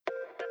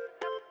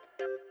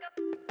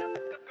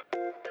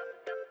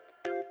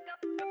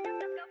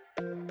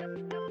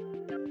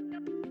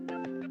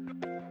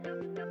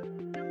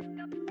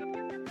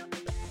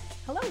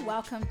Hello,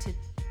 welcome to.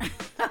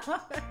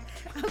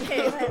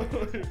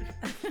 Okay.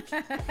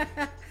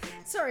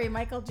 Sorry,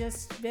 Michael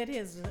just bit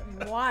his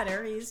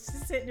water. He's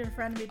sitting in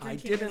front of me I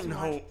drinking didn't his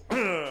water.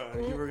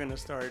 know you were going to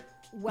start.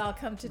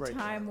 Welcome to Right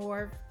Time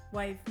War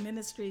Wife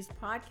Ministries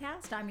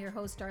podcast. I'm your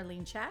host,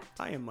 Arlene Schacht.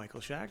 I am Michael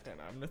Schacht. And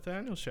I'm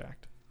Nathaniel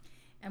Schacht.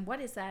 And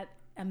what is that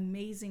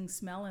amazing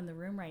smell in the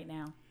room right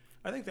now?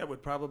 I think that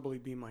would probably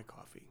be my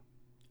coffee.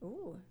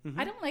 Ooh,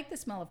 I don't like the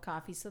smell of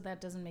coffee, so that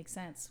doesn't make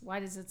sense. Why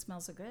does it smell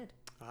so good?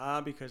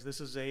 Because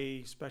this is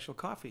a special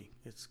coffee.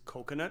 It's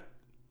coconut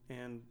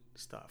and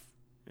stuff.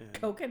 And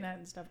Coconut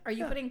and stuff. Are you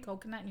Yeah. putting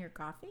coconut in your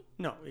coffee?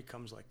 no, it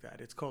comes like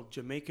that. It's called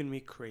Jamaican Me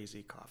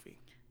Crazy Coffee.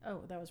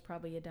 Oh, that was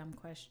probably a dumb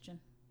question.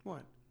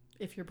 What?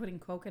 If you're putting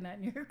coconut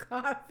in your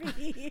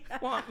coffee.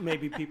 Well,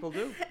 maybe people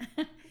do.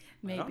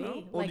 Maybe.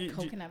 know. Well, Like do you-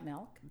 coconut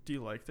milk. Do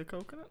you like the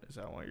coconut? Is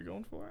that why you're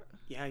going for it?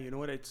 Yeah, you know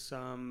what? It's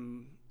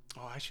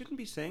I shouldn't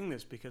be saying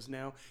this because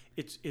now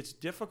it's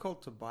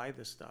difficult to buy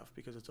this stuff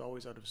because it's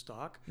always out of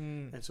stock.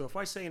 And so if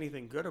I say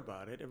anything good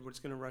about it, everyone's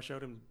going to rush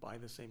out and buy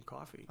the same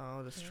coffee.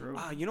 Oh, that's true.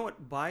 You know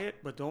what? Buy it,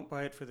 but don't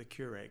buy it for the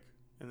Keurig,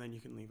 and then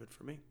you can leave it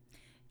for me.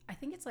 I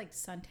think it's like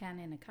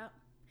suntan in a cup.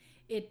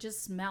 It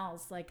just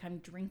smells like I'm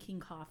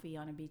drinking coffee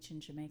on a beach in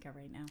Jamaica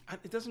right now.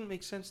 It doesn't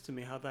make sense to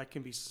me how that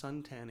can be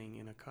suntanning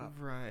in a cup.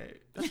 Right.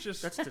 That's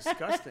just That's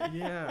disgusting.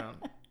 yeah.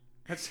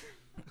 That's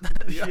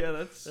Yeah,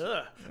 that's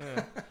ugh.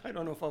 yeah. I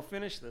don't know if I'll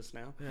finish this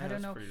now. Yeah, I don't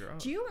that's know. pretty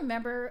gross. Do you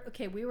remember?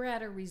 Okay, we were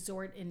at a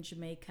resort in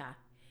Jamaica,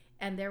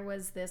 and there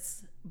was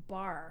this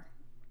bar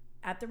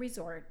at the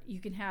resort. You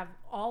can have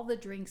all the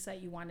drinks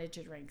that you wanted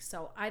to drink.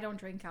 So I don't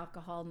drink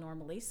alcohol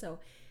normally. So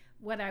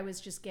what I was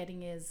just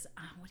getting is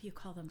what do you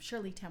call them?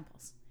 Shirley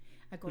Temples.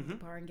 I go to the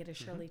bar and get a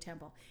Shirley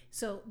Temple.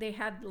 So they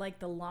had like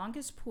the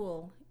longest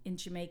pool in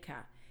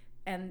Jamaica,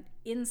 and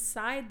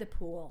inside the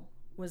pool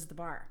was the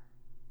bar.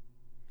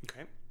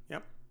 Okay.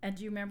 Yep. And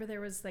do you remember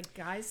there was like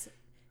guys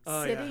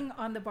Oh, sitting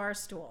on the bar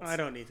stools? I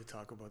don't need to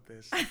talk about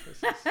this.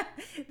 This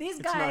is- These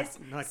It's guys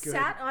not good.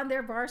 sat on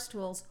their bar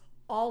stools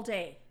all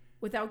day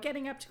without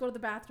getting up to go to the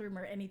bathroom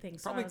or anything.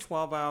 So probably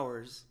 12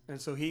 hours,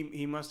 and so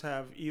he must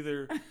have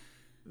either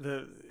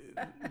the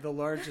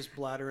largest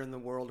bladder in the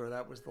world or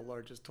that was the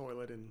largest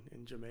toilet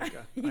in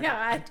Jamaica.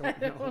 I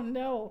don't know. don't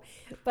know.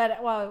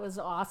 But well, it was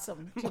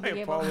awesome. To My be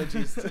able-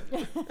 apologies.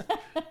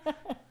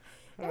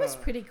 It was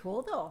pretty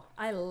cool though.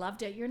 I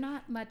loved it. You're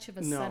not much of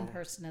a sun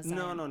person as I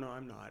No, am. no,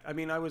 I'm not. I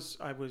mean, I was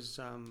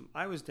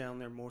down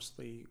there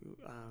mostly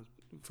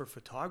for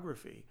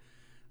photography.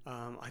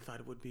 I thought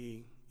it would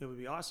be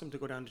awesome to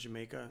go down to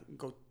Jamaica,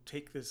 go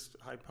take this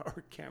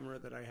high-powered camera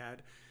that I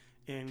had,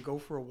 and go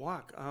for a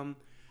walk.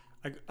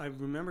 I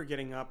remember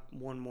getting up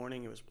one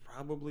morning. It was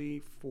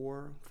probably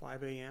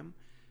 5 a.m.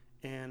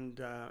 And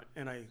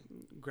I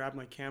grabbed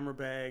my camera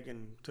bag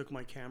and took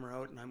my camera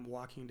out, and I'm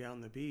walking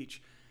down the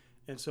beach.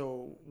 And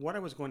so what I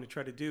was going to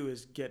try to do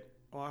is get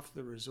off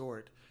the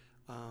resort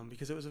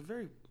because it was a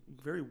very,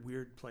 very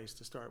weird place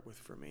to start with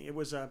for me. It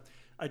was a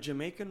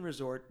Jamaican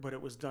resort, but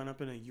it was done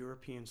up in a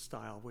European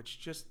style, which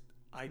just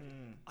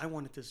I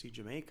wanted to see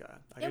Jamaica.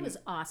 It was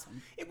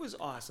awesome. It was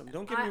awesome.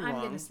 Don't get me wrong. I'm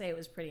going to say it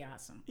was pretty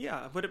awesome.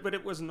 Yeah, but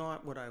it was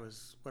not what I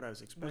was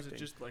expecting. Was it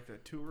just like a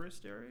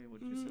tourist area?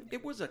 Would you say?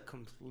 It was a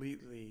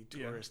completely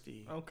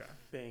touristy Okay.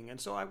 thing, and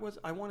so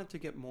I wanted to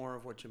get more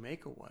of what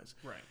Jamaica was.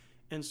 Right.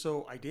 And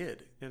so I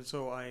did. And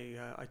so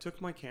I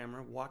took my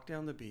camera, walked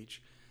down the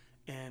beach,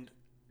 and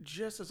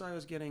just as I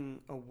was getting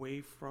away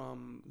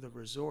from the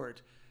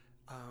resort,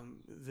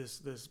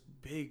 this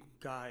big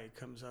guy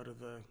comes out of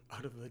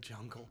the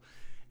jungle,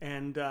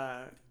 and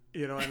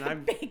and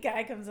I'm Big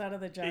guy comes out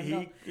of the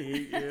jungle.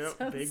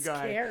 Sounds big guy.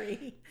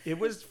 Scary. It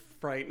was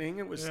frightening.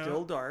 It was Yeah.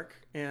 still dark,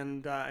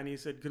 and he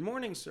said, "Good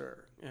morning,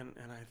 sir." And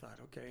I thought,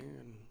 okay,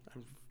 and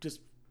I'm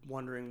just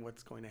wondering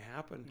what's going to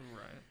happen.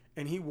 Right.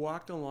 And he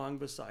walked along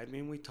beside me,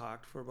 and we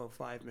talked for about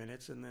 5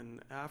 minutes. And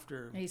then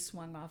after, He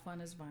swung off on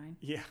his vine.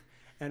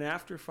 and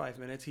after 5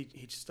 minutes,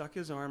 he stuck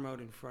his arm out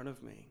in front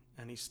of me,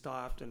 and he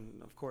stopped.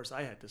 And of course,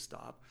 I had to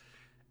stop.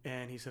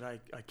 And he said,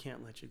 "I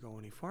can't let you go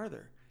any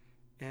farther."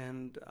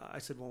 And I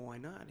said, "Well, why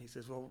not?" He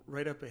says, "Well,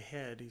 right up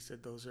ahead," he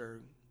said,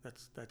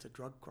 that's a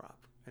drug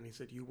crop. And he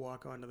said, "You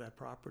walk onto that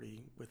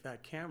property with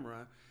that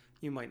camera,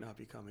 you might not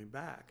be coming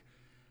back."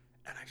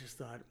 And I just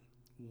thought,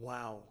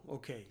 wow.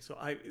 Okay. So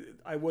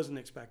I wasn't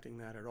expecting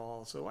that at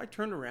all. So I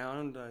turned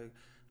around.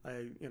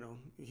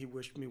 He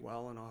wished me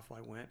well, and off I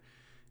went.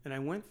 And I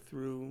went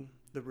through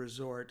the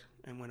resort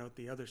and went out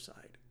the other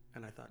side.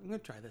 And I thought, I'm going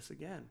to try this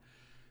again.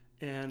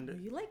 And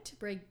You like to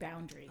break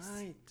boundaries.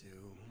 I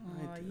do.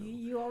 I do.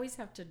 You always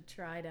have to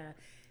try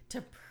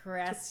to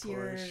press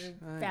your push.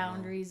 I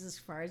boundaries as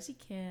far as you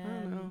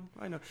can.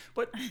 I know.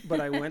 But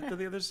I went to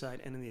the other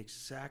side, and the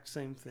exact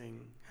same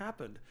thing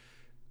happened.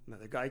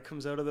 Another guy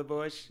comes out of the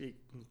bush, he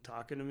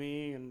talking to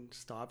me, and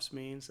stops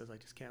me and says, "I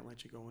just can't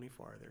let you go any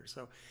farther."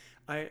 So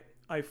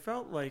I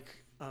felt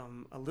like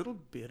a little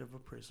bit of a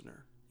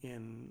prisoner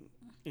in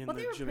Well, the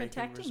they were Jamaican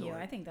protecting you.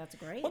 resort. I think that's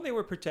great. Well, they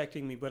were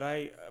protecting me, but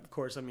of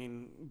course,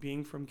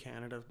 being from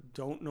Canada,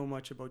 don't know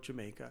much about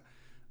Jamaica.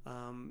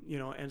 You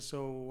know, and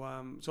so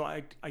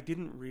I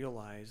didn't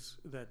realize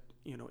that,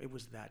 you know, it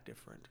was that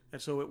different,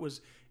 and so it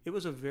was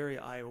a very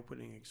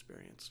eye-opening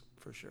experience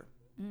for sure.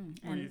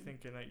 Were you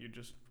thinking that you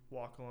just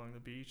walk along the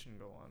beach and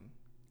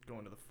go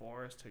into the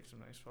forest, take some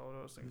nice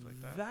photos, things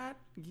like that?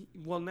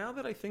 Well, now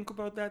that I think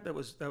about that, that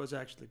was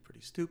actually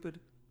pretty stupid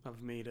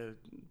of me to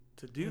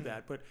do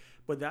that, but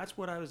that's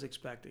what I was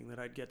expecting, that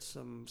I'd get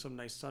some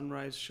nice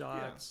sunrise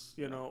shots,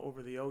 you know,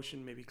 over the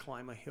ocean, maybe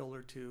climb a hill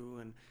or two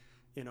and,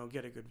 you know,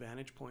 get a good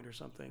vantage point or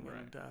something,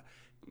 and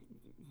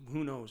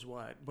who knows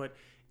what. But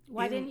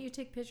why didn't you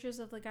take pictures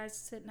of the guys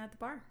sitting at the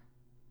bar?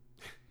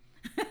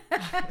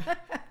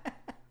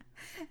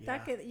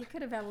 You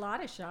could have had a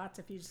lot of shots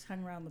if you just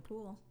hung around the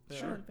pool.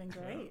 That would have been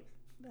great.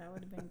 That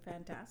would have been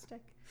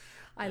fantastic.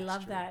 I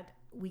love that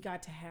we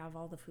got to have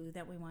all the food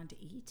that we wanted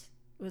to eat.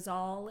 It was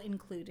all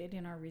included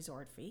in our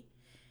resort fee.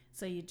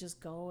 So you just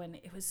go, and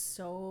it was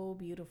so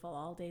beautiful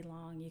all day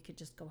long. You could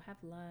just go have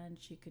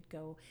lunch. You could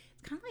go.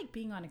 It's kind of like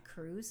being on a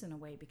cruise in a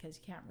way, because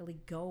you can't really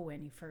go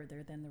any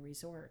further than the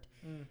resort.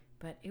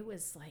 But it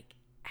was like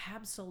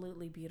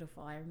absolutely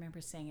beautiful. I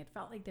remember saying it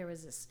felt like there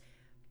was this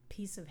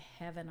piece of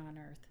heaven on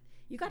earth.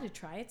 You got to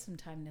try it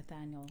sometime,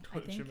 Nathaniel. I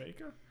think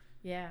Jamaica.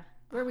 Yeah.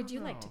 Where would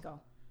you like to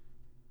go?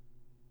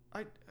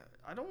 I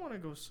don't want to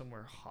go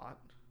somewhere hot.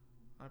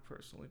 I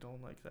personally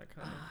don't like that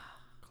kind of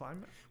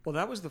climate. Well,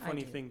 that was the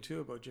funny thing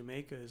too about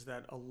Jamaica, is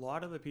that a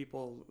lot of the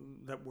people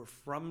that were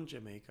from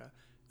Jamaica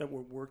that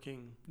were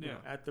working you know,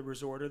 at the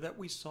resort, or that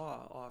we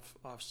saw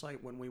off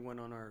site when we went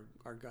on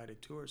our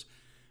guided tours,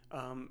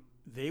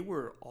 they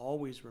were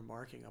always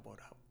remarking about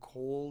how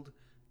cold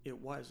it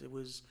was. It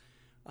was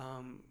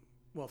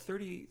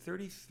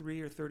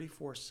 33 or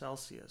 34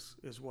 Celsius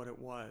is what it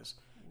was,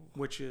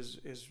 which is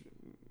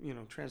you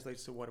know,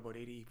 translates to what, about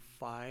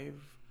 85,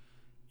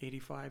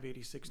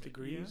 86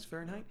 degrees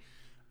Fahrenheit.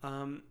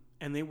 And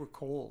they were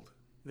cold.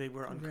 They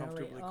were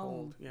uncomfortably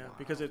cold. Yeah,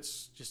 because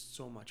it's just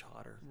so much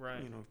hotter,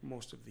 you know,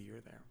 most of the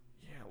year there.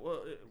 Yeah,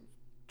 well,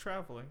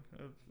 traveling,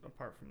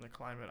 apart from the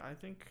climate, I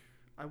think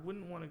I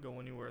wouldn't want to go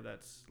anywhere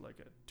that's like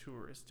a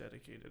tourist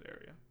dedicated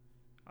area.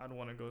 I'd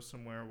want to go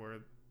somewhere where,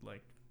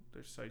 like,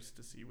 there's sights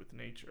to see with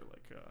nature,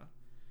 like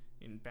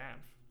in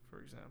Banff, for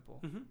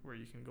example, where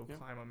you can go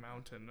climb a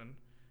mountain and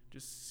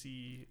just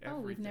see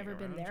everything. Oh, we've never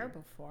been there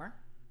before.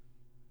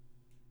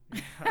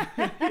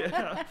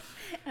 Yeah.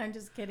 I'm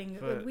just kidding.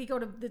 But we go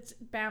to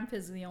Banff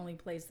is the only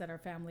place that our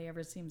family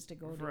ever seems to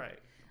go to. Right.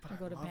 But I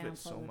go to love Banff it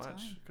so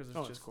much because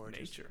it's just gorgeous.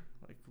 nature.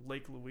 Like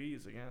Lake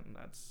Louise again.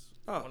 That's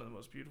one of the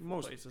most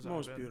beautiful places.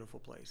 Most beautiful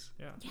place.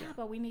 Yeah. Yeah,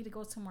 but we need to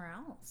go somewhere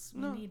else.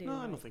 No, I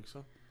don't think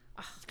so.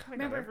 It's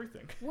kind of got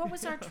everything. What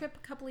was our trip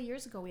a couple of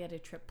years ago? We had a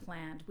trip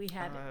planned. We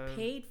had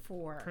paid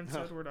for Prince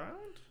Edward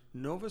Island.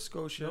 Nova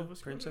Scotia,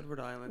 Prince Edward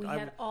Island. We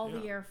had all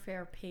the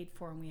airfare paid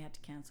for, and we had to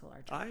cancel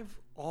our trip. I've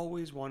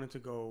always wanted to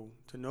go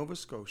to Nova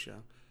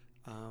Scotia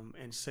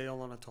and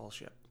sail on a tall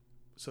ship.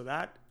 So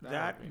that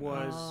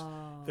was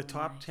the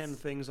top 10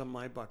 things on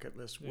my bucket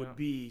list would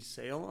be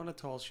sail on a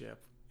tall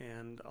ship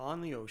and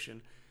on the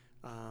ocean.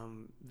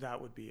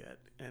 That would be it.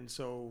 And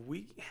so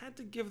we had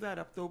to give that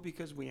up, though,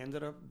 because we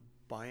ended up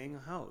buying a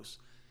house.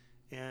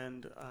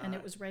 And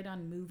it was right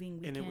on moving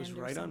weekend. And it was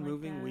right on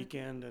moving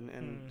weekend,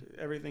 and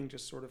everything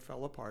just sort of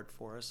fell apart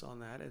for us on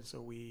that, and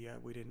so we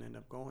didn't end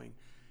up going.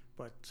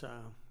 But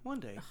one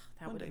day,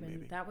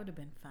 maybe. That would have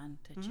been fun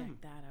to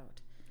check that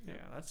out. Yeah,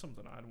 that's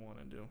something I'd want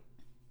to do.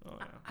 Oh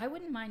yeah. I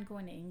wouldn't mind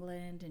going to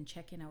England and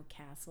checking out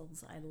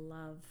castles. I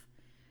love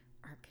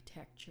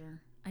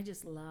architecture. I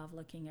just love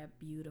looking at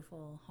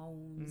beautiful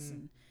homes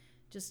and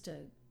just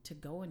to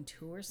go and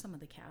tour some of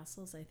the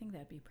castles. I think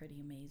that'd be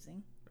pretty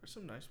amazing. There's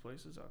some nice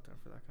places out there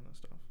for that kind of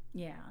stuff.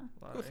 Yeah.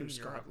 Go through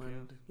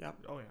Scotland.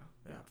 Yep. Oh,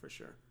 yeah, for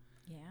sure.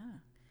 Yeah.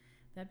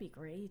 That'd be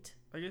great.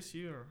 I guess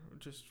you're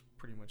just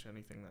pretty much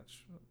anything that's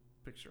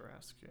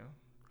picturesque,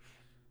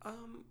 yeah.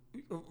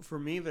 For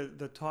me,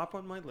 the top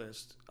on my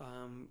list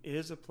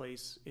is a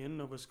place in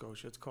Nova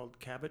Scotia. It's called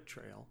Cabot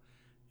Trail.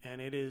 And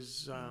it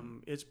is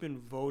it's been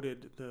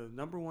voted the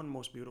 #1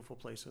 most beautiful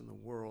place in the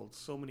world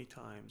so many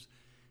times.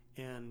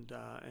 And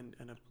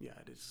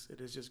it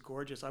is just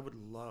gorgeous. I would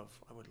love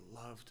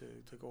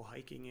to go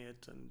hiking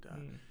it, and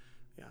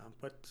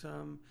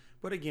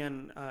but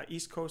again,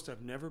 East Coast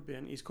I've never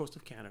been. East Coast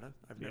of Canada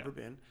I've never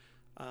been.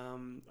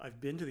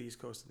 I've been to the East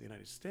Coast of the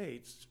United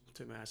States,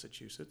 to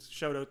Massachusetts.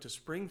 Shout out to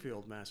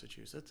Springfield,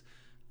 Massachusetts,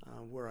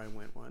 where I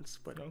went once.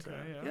 But it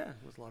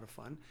was a lot of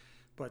fun.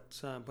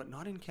 But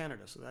not in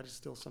Canada, so that is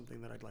still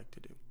something that I'd like to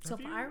do. So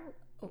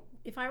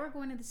if I were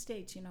going to the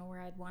States, you know where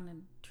I'd want to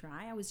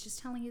try? I was just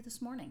telling you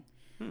this morning.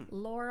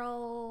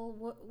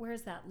 Laurel,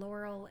 where's that?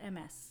 Laurel,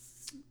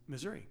 MS.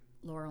 Missouri.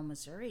 Laurel,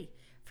 Missouri.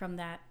 From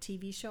that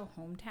TV show,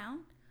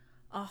 Hometown.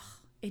 Oh,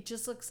 it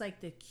just looks like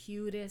the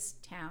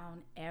cutest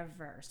town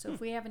ever. So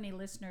if we have any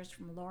listeners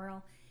from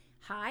Laurel,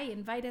 hi,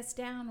 invite us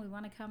down. We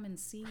want to come and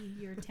see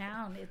your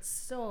town. It's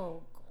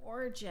so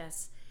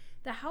gorgeous.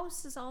 The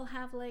houses all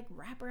have like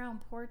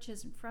wraparound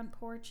porches and front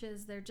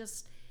porches. They're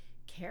just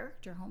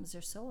character homes.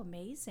 They're so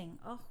amazing.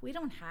 Oh, we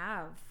don't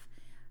have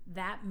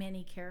that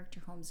many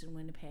character homes in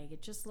Winnipeg.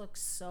 It just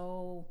looks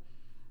so,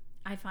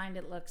 I find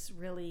it looks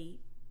really,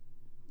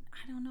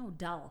 I don't know,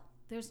 dull.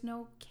 There's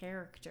no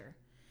character.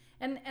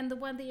 And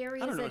the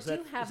areas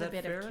that do have a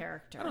bit of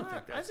character. I don't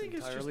think that's I think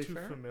it's entirely just too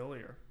fair.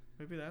 familiar.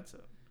 Maybe that's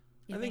it.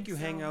 I think you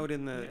hang so? out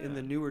in the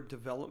Yeah. newer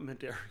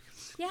development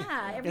areas.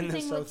 Yeah, in the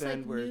everything looks South like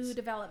End where new it's-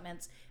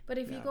 developments. But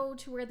if you Yeah. go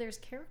to where there's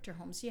character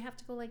homes, you have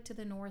to go like to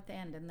the North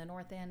End, and the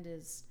North End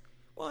is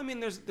Well, I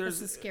mean, it's a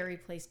there's scary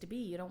place to be.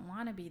 You don't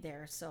want to be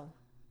there, so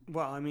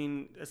well, I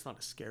mean, it's not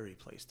a scary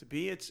place to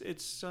be. It's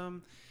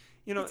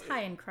you know, it's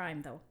high in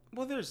crime though.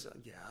 well,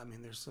 I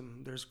mean,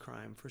 there's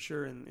crime for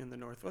sure in the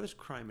north. Well, there's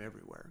crime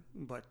everywhere,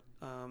 but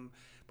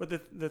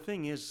the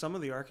thing is, some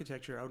of the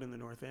architecture out in the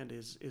North End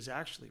is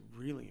actually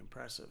really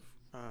impressive.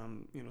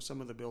 You know,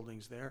 some of the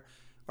buildings there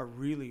are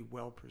really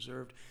well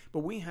preserved. But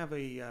we have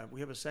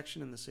a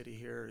section in the city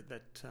here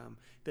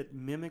that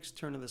mimics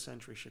turn of the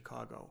century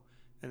Chicago,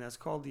 and that's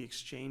called the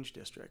Exchange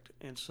District.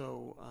 And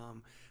so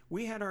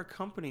we had our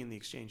company in the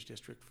Exchange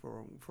District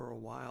for a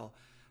while.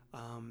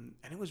 And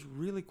it was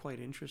really quite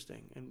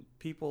interesting. And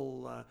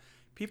people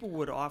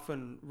would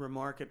often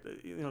remark at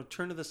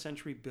turn of the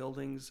century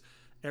buildings.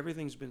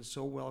 Everything's been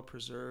so well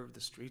preserved.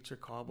 The streets are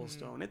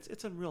cobblestone.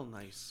 It's a real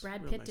nice.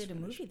 Brad real Pitt nice did a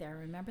finish. movie there.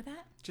 Remember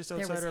that? Just There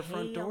outside was our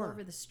front hay door. all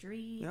over the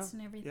streets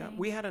and everything. Yeah,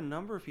 we had a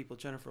number of people.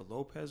 Jennifer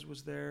Lopez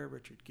was there.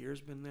 Richard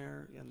Gere's been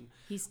there, and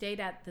He stayed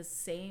at the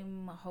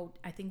same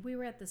I think we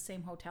were at the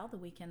same hotel the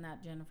weekend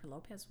that Jennifer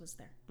Lopez was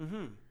there.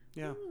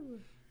 yeah. Ooh.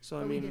 So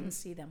But I we mean, didn't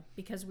see them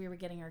because we were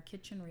getting our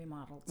kitchen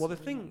remodeled. well, so the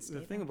we thing didn't stay the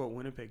thing there. about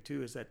Winnipeg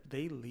too is that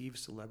they leave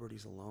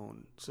celebrities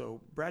alone.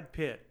 So Brad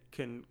Pitt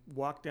can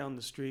walk down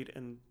the street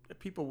and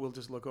people will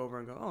just look over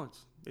and go, "Oh,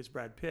 it's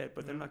Brad Pitt,"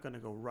 but they're not going to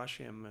go rush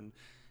him, and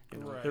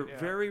Right, they're yeah.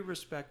 very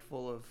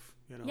respectful of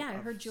Yeah, I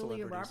of heard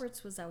Julia celebrities.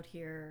 Roberts was out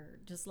here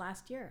just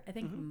last year. I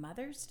think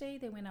Mother's Day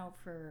they went out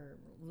for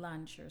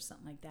lunch or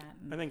something like that.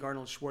 And I think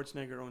Arnold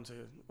Schwarzenegger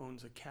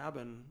owns a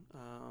cabin.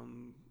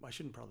 I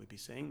shouldn't probably be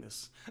saying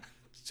this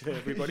to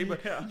everybody,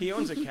 but Yeah. he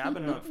owns a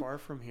cabin not far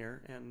from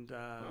here, and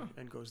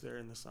goes there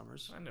in the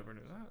summers. I never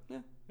knew that.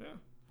 Yeah. Yeah.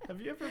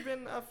 Have you ever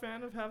been a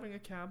fan of having a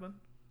cabin?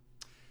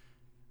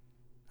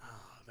 Oh,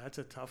 that's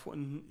a tough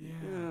one.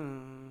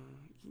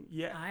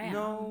 Yeah. Yeah. I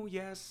No.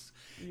 Yes.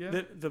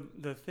 Yeah.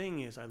 The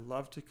thing is, I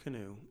love to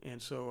canoe,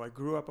 and so I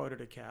grew up out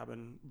at a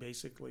cabin.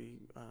 Basically,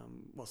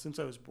 since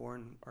I was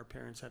born, our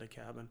parents had a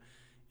cabin,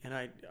 and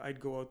I'd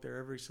go out there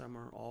every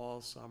summer,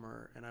 all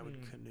summer, and I would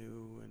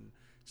canoe and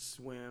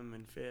swim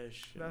and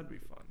fish. That'd be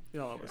fun. It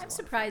was a lot I'm of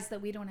surprised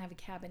that we don't have a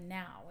cabin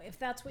now. If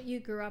that's what you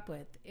grew up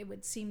with, it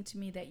would seem to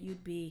me that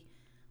you'd be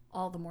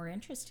all the more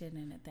interested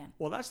in it then.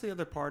 Well, that's the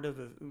other part of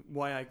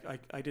why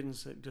I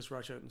didn't just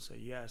rush out and say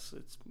yes.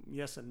 It's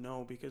yes and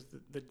no, because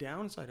the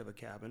downside of a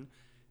cabin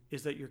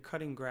is that you're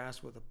cutting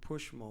grass with a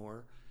push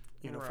mower,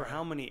 for Right.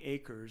 how many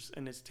acres,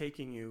 and it's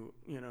taking you,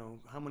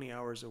 how many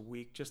hours a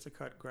week just to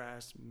cut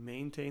grass,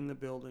 maintain the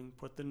building,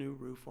 put the new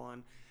roof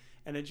on.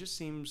 And it just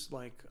seems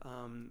like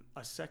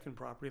a second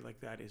property like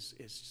that is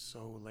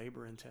so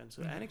labor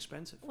intensive and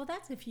expensive. Well,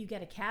 that's if you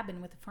get a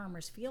cabin with a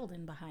farmer's field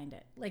in behind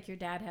it. Like your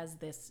dad has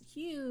this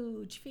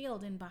huge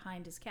field in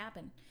behind his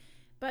cabin.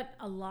 But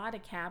a lot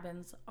of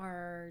cabins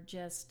are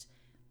just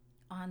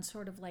on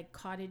sort of like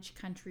cottage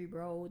country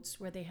roads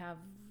where they have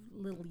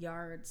little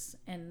yards.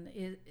 And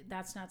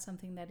that's not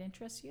something that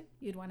interests you?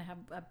 You'd want to have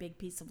a big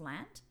piece of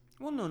land?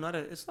 Well, no,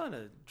 it's not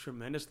a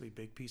tremendously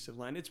big piece of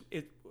land.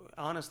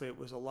 Honestly, it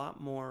was a lot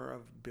more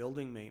of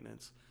building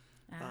maintenance.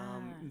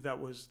 That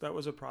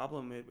was a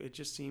problem. It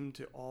just seemed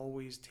to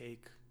always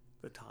take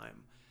the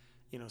time.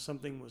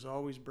 Something was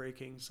always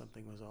breaking,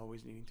 something was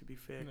always needing to be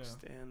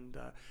fixed, and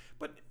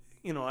but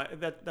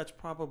that's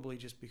probably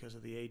just because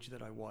of the age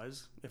that I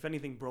was. If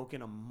anything broke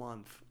in a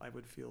month, I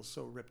would feel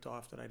so ripped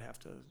off that I'd have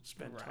to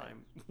spend Right.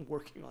 time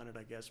working on it,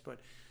 I guess. But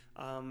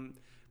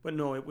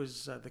no, it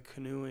was the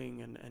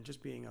canoeing and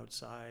just being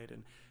outside,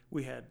 and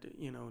we had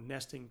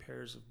nesting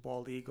pairs of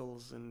bald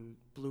eagles and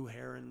blue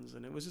herons,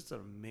 and it was just an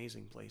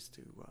amazing place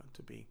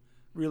to be.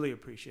 Really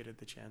appreciated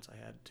the chance I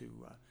had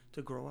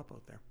to grow up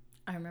out there.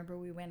 I remember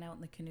we went out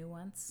in the canoe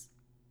once,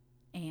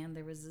 and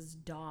there was this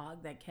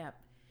dog that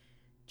kept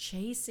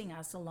chasing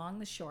us along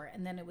the shore,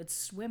 and then it would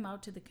swim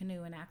out to the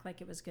canoe and act like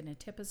it was going to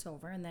tip us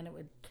over, and then it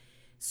would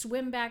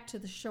swim back to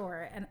the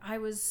shore. And I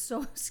was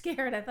so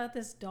scared. I thought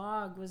this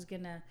dog was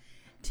going to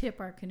tip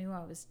our canoe.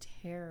 I was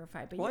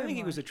terrified. But Well, I you're think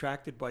he more- was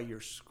attracted by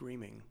your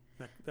screaming.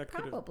 That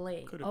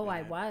Probably. could have Oh, been I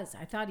it. was.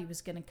 I thought he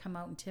was going to come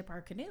out and tip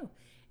our canoe.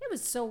 It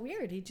was so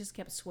weird. He just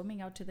kept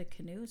swimming out to the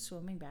canoe,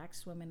 swimming back,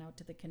 swimming out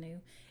to the canoe.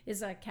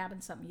 Is a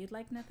cabin something you'd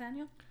like,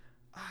 Nathaniel?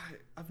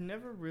 I've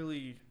never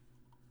really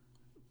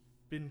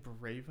been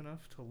brave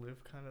enough to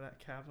live kind of that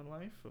cabin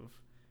life of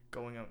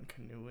going out and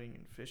canoeing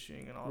and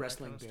fishing and all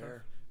Wrestling that kind of bear.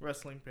 stuff.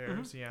 Wrestling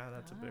bears, yeah,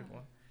 that's a big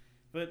one.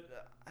 But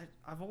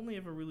I've only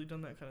ever really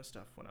done that kind of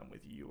stuff when I'm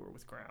with you or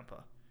with Grandpa.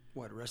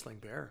 What, wrestling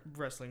bear?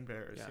 Wrestling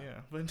bears, Yeah.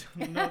 yeah. But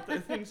no,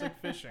 things like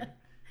fishing.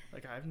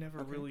 Like I've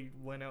never Okay. really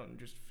went out and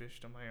just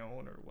fished on my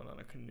own or went on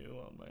a canoe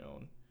on my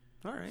own.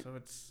 All right. So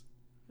it's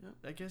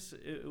I guess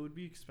it would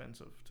be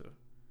expensive to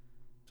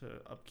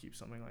upkeep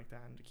something like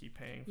that and to keep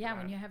paying for Yeah,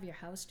 that. when you have your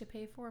house to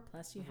pay for,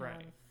 plus you Right.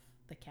 have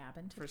the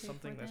cabin to For pay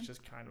something for that's then.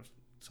 just kind of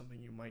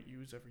something you might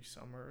use every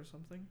summer or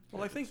something.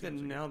 Well, I It think that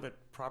seems like now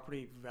that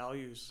property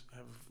values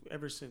have,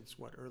 ever since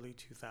early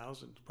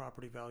 2000,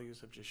 property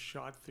values have just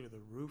shot through the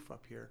roof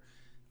up here.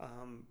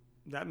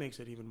 That makes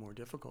it even more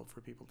difficult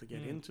for people to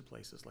get into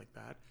places like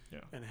that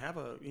Yeah. and have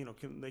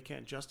they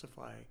can't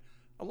justify.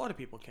 A lot of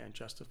people can't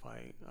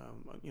justify,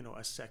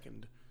 a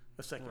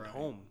second Right.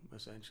 home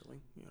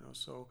essentially.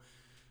 So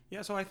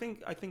yeah. So I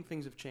think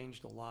things have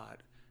changed a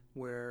lot.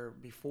 Where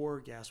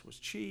before gas was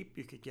cheap,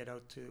 you could get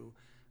out to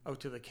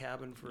the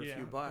cabin for a Yeah,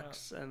 few yeah.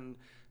 bucks,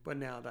 but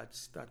now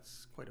that's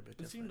quite a bit It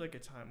different. seemed like a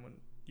time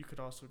when you could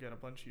also get a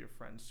bunch of your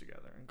friends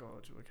together and go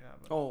out to a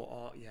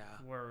cabin.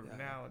 Yeah. Where yeah.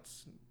 now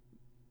it's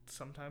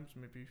sometimes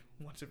maybe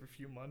once every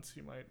few months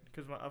you might,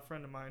 because a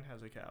friend of mine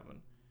has a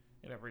cabin,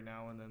 and every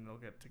now and then they'll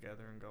get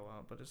together and go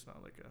out, but it's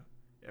not like a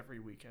every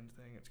weekend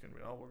thing. It's gonna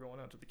be, we're going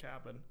out to the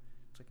cabin.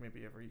 It's like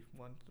maybe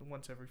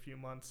once every few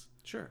months.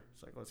 Sure.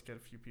 It's like, let's get a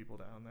few people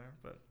down there.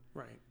 But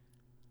Right.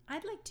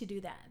 I'd like to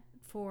do that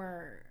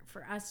for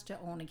us to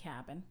own a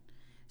cabin,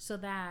 so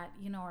that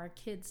our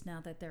kids, now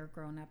that they're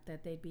grown up,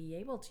 that they'd be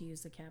able to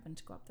use the cabin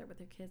to go up there with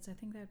their kids. I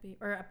think that'd be,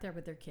 or up there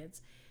with their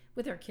kids,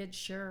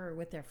 sure, or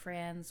with their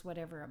friends,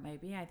 whatever it may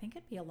be. I think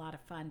it'd be a lot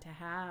of fun to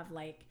have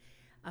like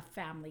a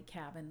family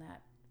cabin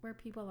where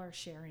people are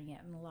sharing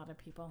it, and a lot of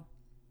people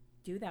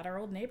do that. Our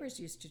old neighbors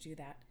used to do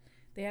that.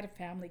 They had a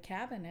family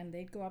cabin, and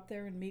they'd go up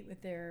there and meet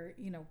with their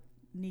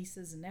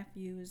nieces and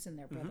nephews and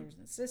their brothers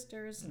and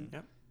sisters and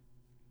Yep.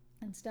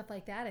 and stuff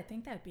like that. I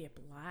think that'd be a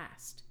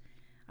blast.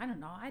 I don't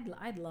know.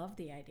 I'd love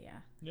the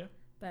idea, yeah,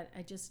 but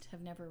I just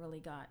have never really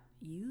got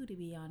you to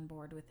be on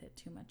board with it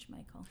too much,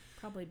 Michael.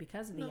 Probably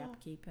because of the No.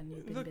 upkeep, and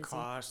you've been The busy.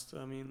 cost.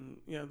 I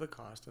mean, yeah, the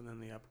cost, and then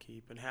the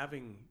upkeep, and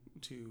having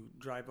to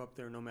drive up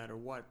there no matter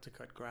what to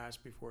cut grass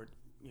before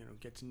it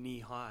gets knee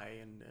high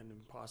and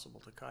impossible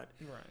to cut.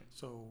 right.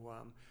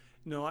 So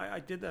no, I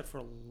did that for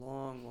a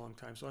long, long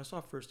time. So I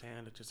saw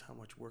firsthand just how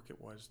much work it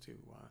was to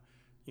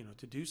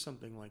to do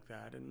something like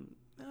that. And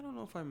I don't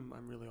know if I'm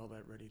really all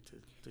that ready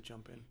to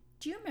jump in.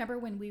 Do you remember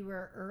when we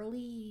were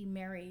early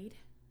married?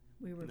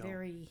 We were No.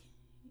 very,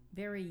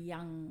 very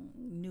young,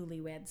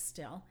 newlyweds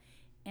still.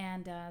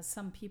 And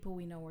some people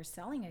we know were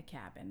selling a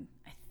cabin.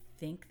 I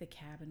think the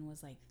cabin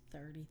was like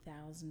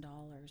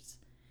 $30,000.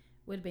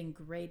 Would have been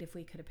great if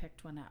we could have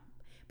picked one up.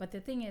 But the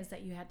thing is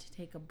that you had to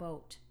take a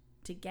boat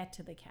to get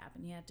to the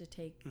cabin. You had to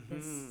take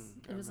this.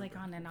 I It was like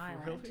on remember. an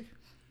island. Really?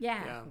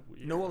 Yeah. Yeah,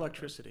 Weird. no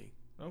electricity.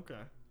 Okay.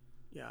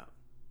 Yeah.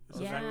 So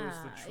that was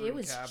the Yeah, true it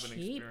was cabin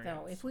cheap though.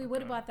 experience. If we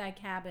would have Okay. bought that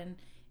cabin,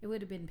 it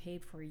would have been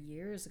paid for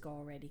years ago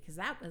already. Because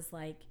that was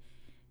like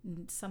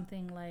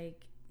something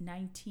like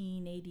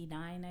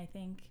 1989, I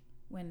think.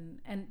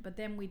 But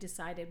then we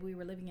decided, we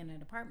were living in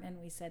an apartment.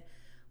 We said,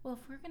 well,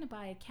 if we're going to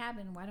buy a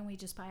cabin, why don't we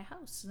just buy a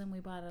house? So then we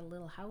bought a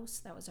little house.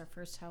 That was our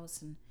first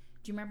house. And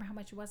do you remember how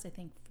much it was? I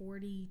think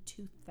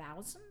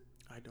 $42,000.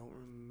 I don't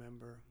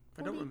remember.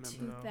 I don't remember.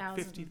 $42,000.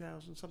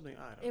 50,000, something.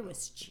 I don't know. It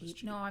was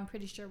cheap. No, I'm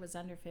pretty sure it was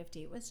under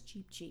 50. It was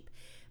cheap.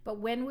 But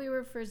when we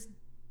were first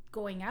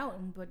going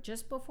out, but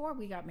just before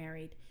we got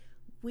married,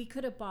 we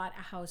could have bought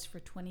a house for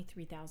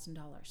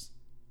 $23,000.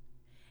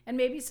 And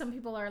maybe some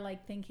people are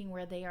like thinking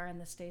where they are in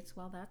the States.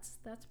 Well, that's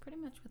pretty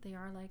much what they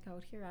are like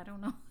out here. I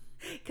don't know.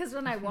 Because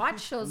when I watch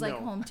shows like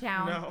No.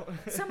 Hometown, No.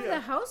 some of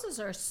the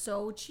houses are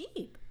so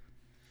cheap.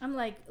 I'm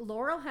like,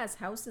 Laurel has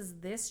houses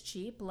this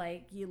cheap.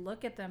 Like, you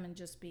look at them and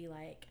just be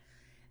like,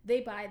 they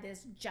buy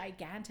this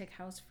gigantic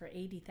house for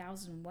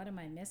 $80,000. What am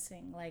I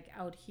missing? Like,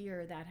 out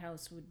here, that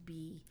house would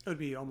be, It would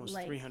be almost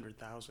like-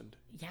 300,000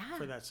 yeah,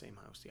 for that same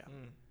house. Yeah.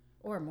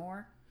 or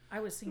more. I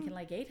was thinking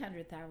like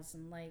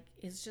 800,000. Like,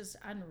 it's just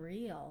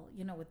unreal,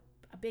 with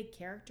a big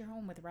character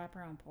home with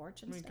wraparound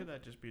porch I and mean, stuff. could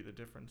that just be the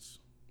difference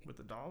with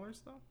the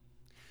dollars, though?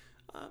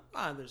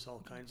 There's all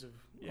kinds of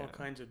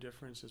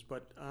differences,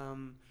 but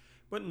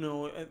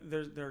no,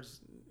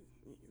 there's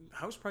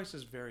house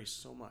prices vary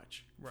so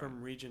much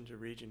from region to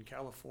region.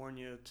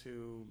 California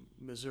to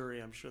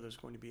Missouri, I'm sure there's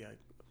going to be a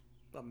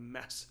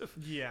massive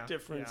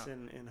difference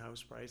in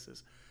house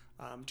prices.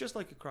 Just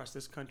like across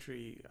this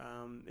country,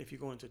 if you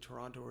go into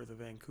Toronto or the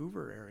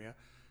Vancouver area,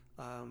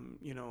 a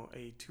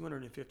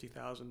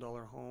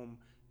 $250,000 home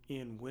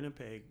in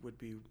Winnipeg would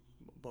be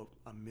about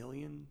 $1.2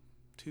 million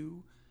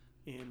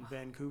in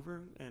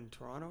Vancouver and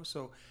Toronto.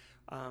 So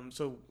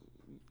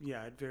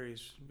yeah, it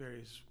varies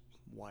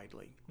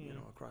widely,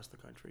 across the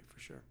country for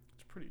sure.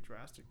 It's a pretty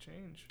drastic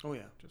change. Oh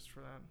yeah, Just for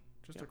that.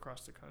 Just Yeah.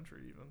 across the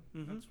country, even.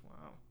 Mhm. That's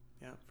wow.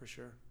 yeah, for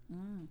sure.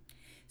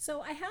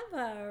 So I have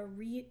a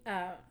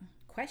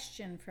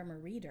question from a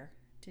reader.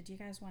 Did you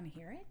guys want to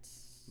hear it?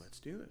 Let's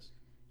do this.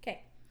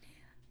 Okay,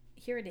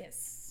 here it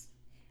is.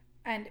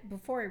 And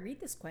before I read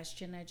this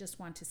question, I just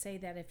want to say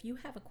that if you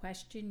have a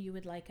question you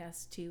would like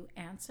us to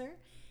answer,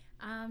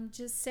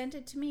 just send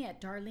it to me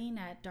at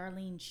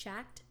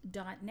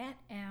darlene@darleneschacht.net,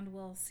 and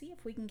we'll see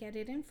if we can get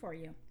it in for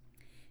you.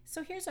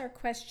 So here's our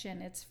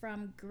question. It's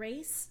from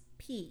Grace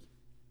P.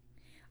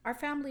 Our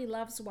family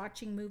loves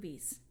watching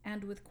movies,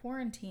 and with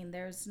quarantine,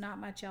 there's not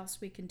much else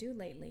we can do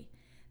lately.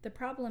 The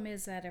problem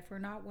is that if we're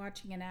not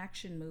watching an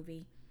action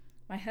movie,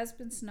 my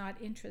husband's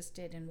not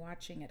interested in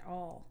watching at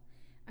all.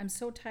 I'm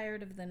so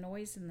tired of the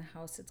noise in the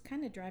house, it's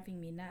kind of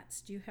driving me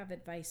nuts. Do you have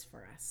advice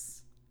for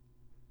us?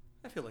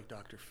 I feel like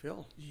Dr.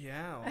 Phil.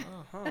 Yeah.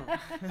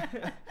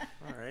 Uh-huh.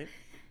 All right.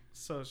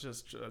 So it's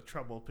just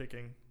trouble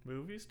picking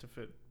movies to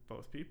fit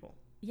both people.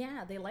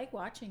 Yeah, they like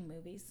watching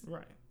movies.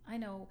 Right. I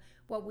know.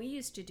 What we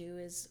used to do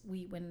is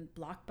when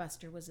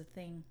Blockbuster was a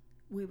thing,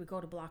 we would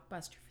go to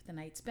Blockbuster for the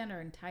night, spend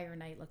our entire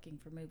night looking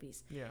for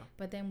movies. Yeah.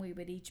 But then we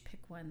would each pick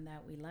one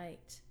that we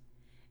liked.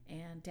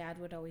 And Dad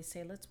would always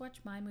say, let's watch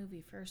my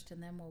movie first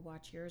and then we'll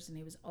watch yours. And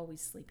he was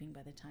always sleeping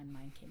by the time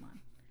mine came on.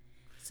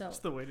 So That's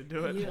the way to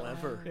do it.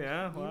 Clever.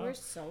 Yeah. You Wow. were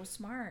so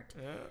smart.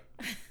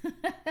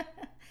 Yeah.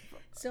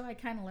 So I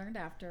kind of learned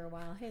after a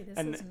while, hey, this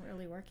And- isn't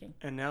really working.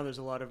 And now there's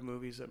a lot of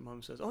movies that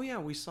Mom says, "Oh yeah,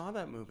 we saw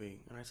that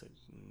movie," and I said,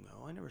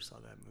 "No, I never saw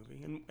that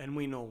movie," and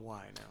we know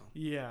why now.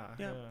 Yeah.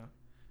 Yeah.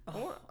 I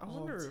All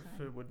wonder the if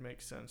time. it would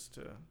make sense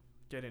to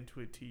get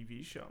into a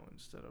TV show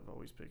instead of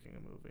always picking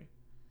a movie.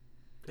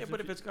 Yeah, but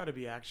if it's got to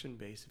be action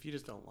based, if you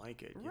just don't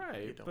like it, you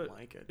Right, don't but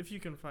like it. If you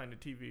can find a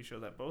TV show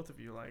that both of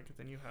you like,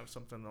 then you have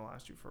something that'll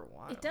last you for a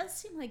while. It does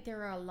seem like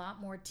there are a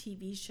lot more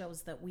TV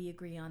shows that we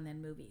agree on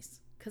than movies.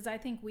 Because I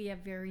think we have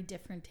very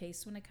different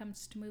tastes when it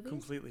comes to movies.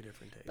 Completely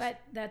different taste. But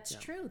that's Yeah.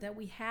 true that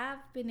we have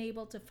been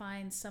able to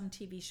find some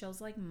TV shows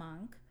like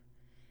Monk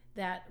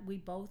that we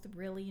both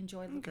really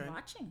enjoyed Okay.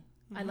 watching.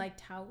 I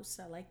liked House.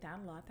 I liked that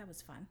a lot. That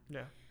was fun.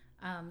 Yeah.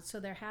 So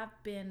there have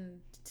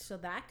been, so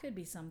that could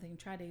be something.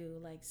 Try to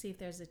like see if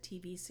there's a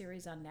TV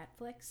series on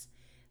Netflix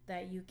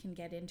that you can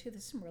get into.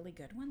 There's some really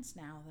good ones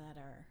now that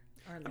are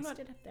I'm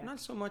listed up there. not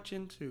so much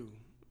into.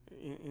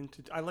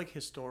 I like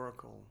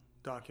historical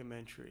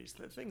documentaries,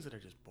 the things that are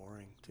just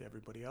boring to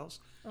everybody else.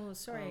 Oh,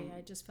 sorry,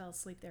 I just fell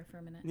asleep there for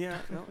a minute.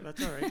 Yeah, no,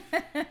 that's all right.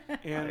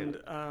 And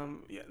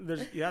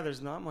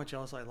there's not much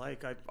else I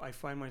like. I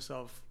find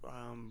myself,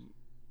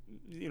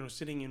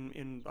 sitting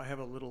in. I have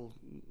a little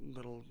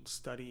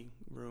study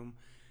room,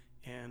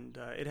 and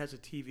it has a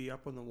TV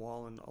up on the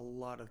wall. And a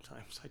lot of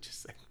times, I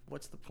just think,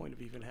 what's the point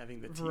of even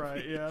having the TV?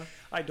 Right. Yeah.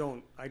 I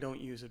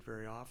don't use it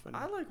very often.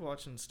 I like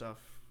watching stuff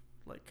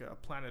like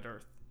Planet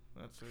Earth.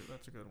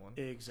 That's a good one.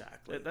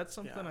 Exactly. That's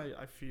something Yeah.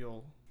 I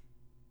feel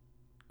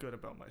good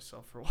about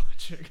myself for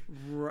watching.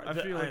 Right. I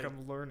feel like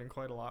I'm learning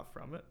quite a lot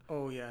from it.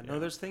 Oh yeah. No, Yeah.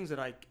 there's things that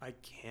I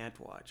can't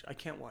watch. I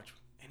can't watch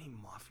any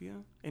mafia,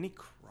 any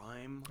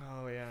crime.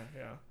 Oh yeah.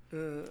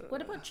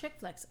 What about chick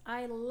flicks?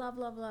 I love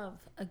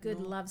a good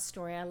love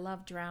story. I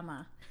love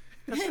drama.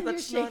 That's You're not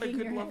a shaking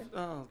good your love. head.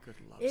 Oh, good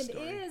love It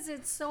story. is.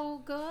 It's so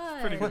good.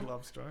 Pretty good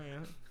love story.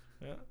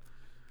 Yeah.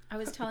 I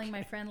was telling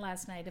my friend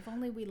last night, if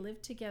only we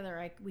lived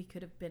together, we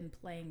could have been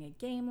playing a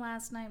game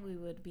last night. We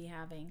would be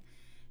having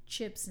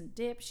chips and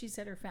dip. She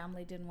said her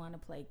family didn't want to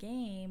play a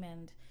game,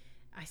 and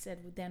I said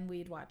then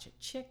we'd watch a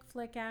chick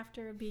flick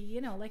after. It'd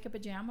be, like a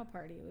pajama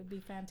party. It would be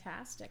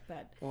fantastic.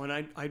 But Oh,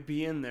 and I'd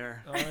be in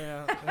there. Oh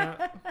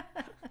yeah.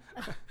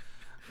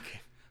 Okay.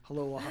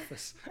 Hello,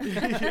 office.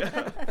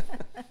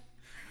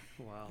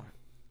 Wow.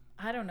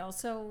 I don't know.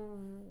 So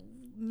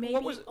maybe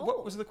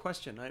What was the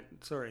question?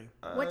 Sorry.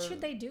 what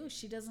should they do?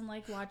 She doesn't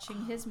like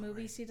watching his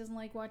movies. He doesn't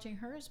like watching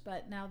hers.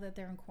 But now that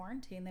they're in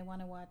quarantine, they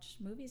want to watch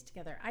movies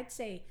together. I'd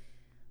say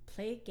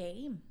play a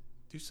game.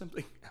 Do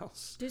something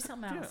else. Do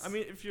something Yeah. else. I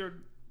mean, if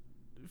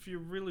you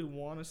really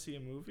want to see a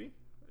movie,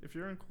 if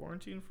you're in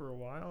quarantine for a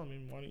while, I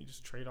mean, why don't you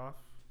just trade off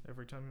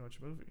every time you watch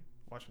a movie?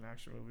 Watch an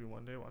action movie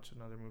one day, watch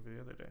another movie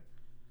the other day.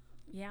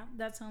 Yeah,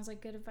 that sounds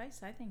like good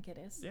advice. I think it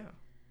is. Yeah.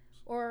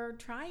 Or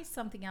try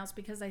something else,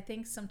 because I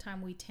think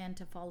sometimes we tend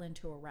to fall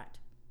into a rut.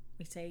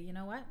 We say, you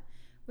know what?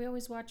 We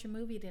always watch a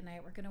movie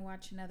tonight. We're going to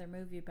watch another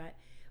movie. But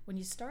when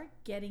you start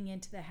getting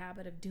into the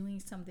habit of doing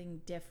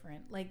something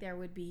different, like there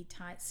would be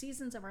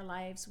seasons of our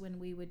lives when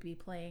we would be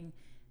playing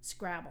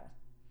Scrabble.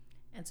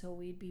 And so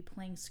we'd be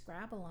playing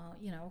Scrabble,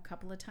 a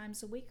couple of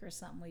times a week or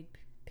something. We'd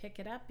pick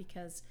it up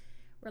because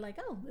we're like,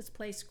 oh, let's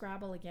play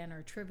Scrabble again,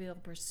 or Trivial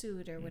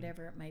Pursuit, or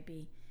whatever it might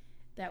be.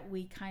 That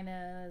we kind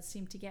of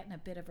seem to get in a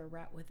bit of a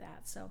rut with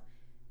that. So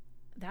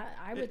that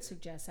I would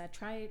suggest that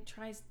try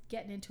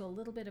getting into a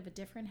little bit of a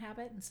different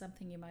habit and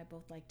something you might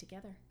both like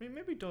together. I mean,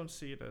 maybe don't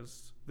see it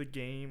as the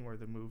game or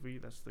the movie.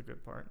 That's the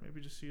good part.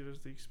 Maybe just see it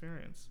as the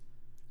experience.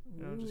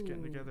 Just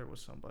getting Ooh. together with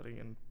somebody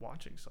and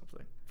watching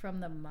something. From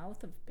the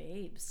mouth of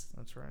babes.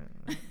 That's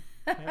right.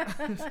 Yeah.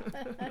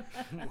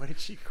 What did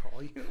she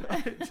call you?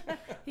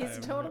 He's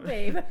a total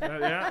babe.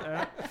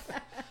 Yeah.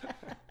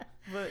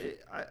 But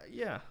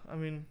I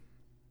mean,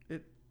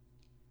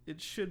 it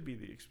should be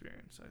the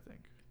experience. I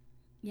think.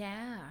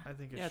 Yeah. I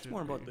think it Yeah, it's should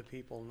more about be. the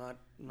people, not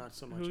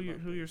so much who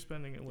about you're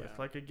spending it with, Yeah.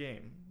 like a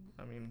game.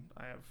 I mean,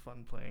 I have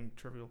fun playing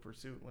Trivial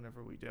Pursuit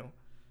whenever we do,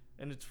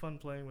 and it's fun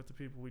playing with the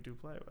people we do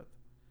play with.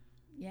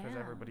 Yeah. Because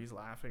everybody's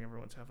laughing,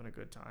 everyone's having a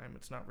good time.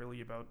 It's not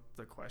really about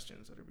the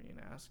questions that are being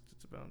asked.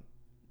 It's about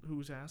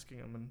who's asking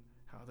them and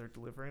how they're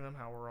delivering them,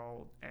 how we're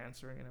all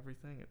answering and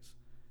everything. It's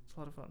a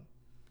lot of fun.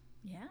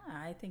 Yeah,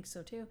 I think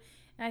so too.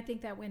 And I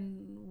think that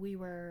when we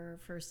were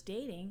first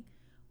dating,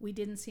 we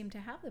didn't seem to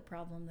have the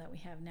problem that we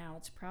have now.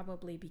 It's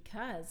probably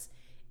because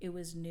it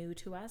was new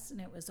to us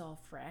and it was all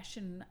fresh.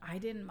 And I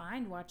didn't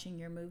mind watching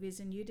your movies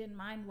and you didn't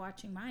mind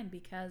watching mine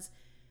because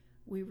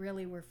we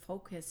really were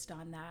focused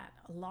on that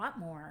a lot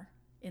more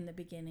in the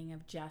beginning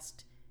of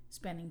just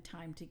spending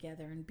time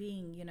together and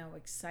being,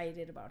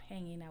 excited about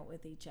hanging out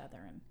with each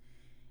other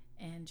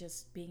and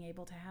just being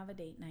able to have a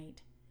date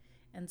night.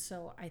 And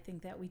so I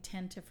think that we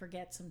tend to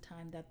forget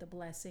sometimes that the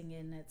blessing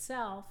in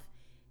itself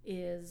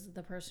is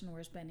the person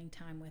we're spending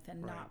time with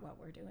and Right. not what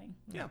we're doing.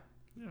 Yeah.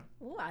 Yeah.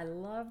 Oh, I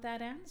love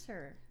that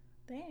answer.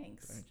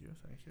 Thanks. Thank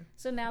you.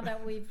 So now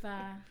that we've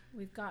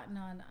gotten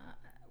on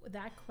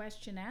that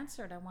question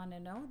answered, I want to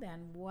know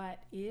then,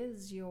 what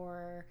is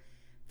your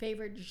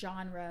favorite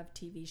genre of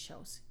TV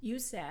shows? You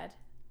said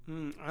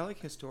I like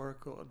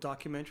historical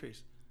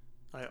documentaries.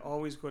 I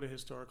always go to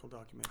historical I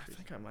documentaries.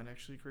 think I might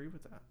actually agree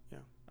with that. Yeah.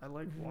 I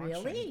like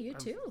watching. Really? You I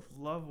too?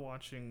 love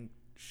watching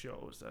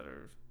shows that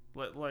are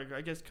like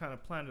I guess kind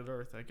of Planet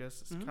Earth. I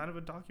guess it's kind of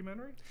a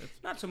documentary. It's,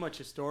 Not so much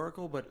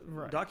historical, but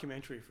Right.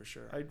 documentary for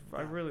sure.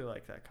 I really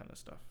like that kind of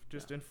stuff.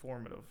 Just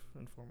informative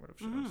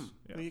shows.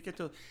 Yeah. You get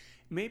to,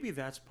 maybe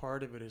that's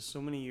part of it. Is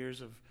so many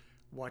years of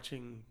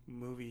watching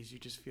movies, you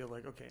just feel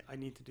like, okay, I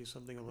need to do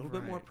something a little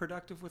bit more Right.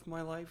 productive with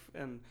my life,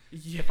 and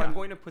Yeah. if I'm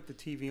going to put the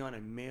TV on, I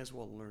may as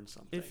well learn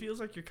something. It feels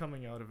like you're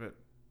coming out of it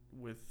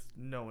with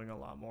knowing a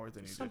lot more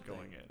than you Something, did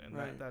going in, and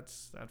right. that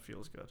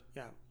feels good.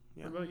 yeah.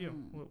 What about you?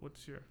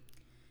 What's your?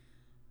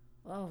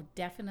 Oh,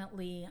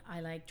 definitely.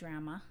 I like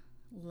drama.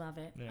 Love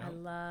it.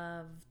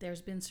 Yeah.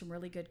 There's been some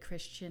really good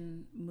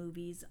Christian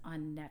movies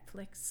on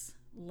Netflix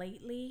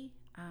lately.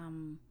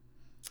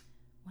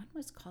 What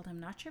was it called? I'm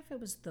not sure if it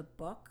was the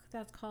book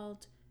that's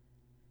called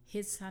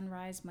His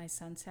Sunrise, My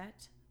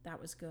Sunset. That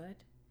was good.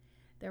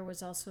 There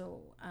was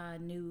also a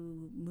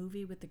new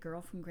movie with the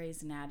girl from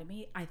Grey's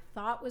Anatomy. I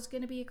thought was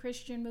going to be a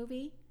Christian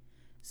movie.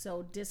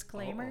 So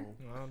disclaimer.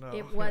 Uh-oh. Oh no.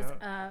 It was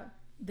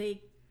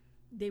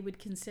they would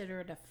consider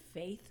it a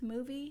faith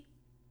movie,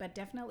 but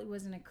definitely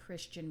wasn't a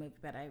Christian movie.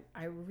 But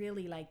I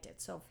really liked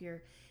it. So if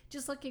you're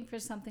just looking for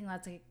something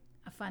that's a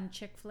fun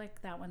chick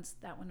flick, that one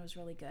was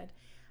really good.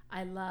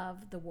 I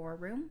love The War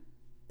Room.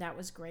 That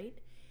was great.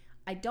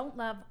 I don't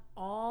love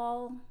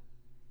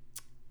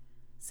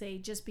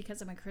just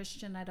because I'm a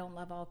Christian, I don't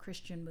love all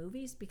Christian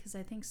movies because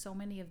I think so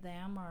many of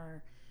them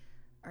are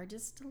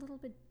just a little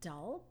bit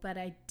dull. But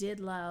I did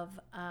love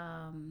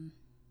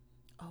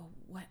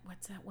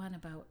what's that one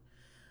about?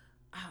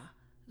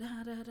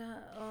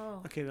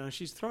 Okay, now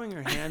she's throwing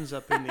her hands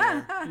up in the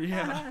air.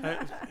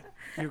 Yeah.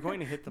 You're going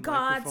to hit the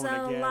God's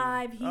microphone again.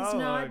 alive. He's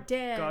not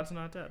dead. God's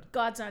not dead.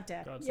 God's not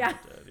dead. God's yeah.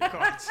 not dead.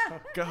 Yeah.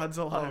 God's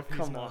alive. Oh,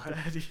 He's come not on.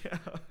 dead. Yeah.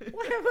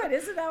 What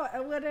isn't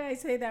that? What did I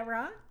say that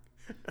wrong?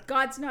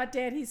 God's not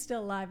dead. He's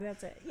still alive.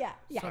 That's it. Yeah.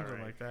 Yeah. Something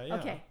Alright. like that. Yeah.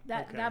 Okay.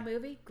 That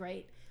movie,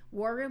 great.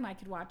 War Room, I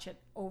could watch it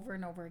over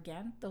and over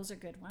again. Those are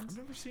good ones. I've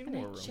never seen And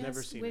War I Room. just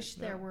Never seen wish it,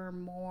 there no. were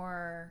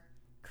more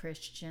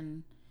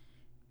Christian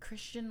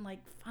like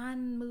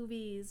fun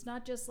movies,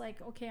 not just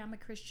like, okay, I'm a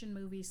Christian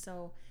movie,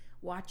 so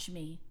watch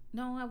me.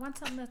 No, I want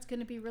something that's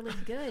going to be really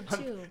good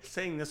too. I'm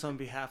saying this on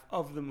behalf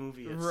of the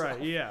movie itself.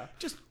 Right. Yeah.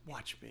 Just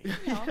watch me. You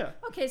know? Yeah.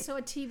 Okay, so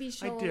a TV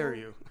show. I dare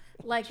you.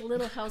 Like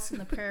Little House on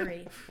the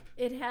Prairie,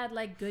 it had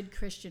like good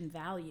Christian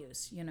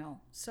values,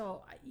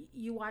 So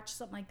you watch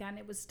something like that, and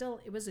it was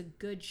a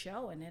good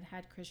show, and it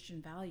had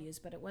Christian values,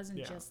 but it wasn't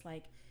Yeah. just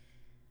like,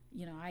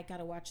 I got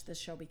to watch this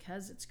show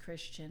because it's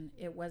Christian.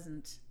 It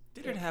wasn't.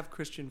 Did it have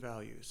Christian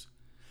values?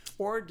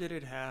 Or did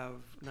it have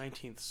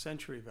 19th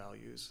century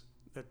values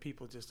that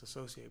people just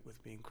associate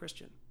with being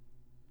Christian?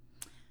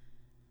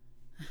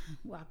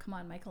 Well, come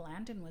on, Michael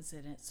Landon was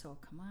in it, so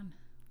come on.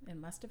 It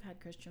must have had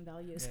Christian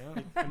values.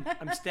 Yeah.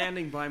 I'm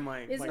standing by my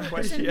Isn't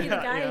question. he the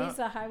Yeah, guy? yeah. He's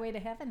the Highway to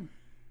Heaven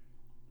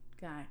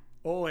guy.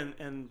 Oh,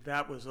 and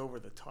that was over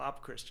the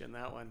top Christian,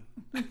 that one.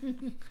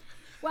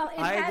 Well,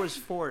 I was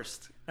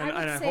forced. And I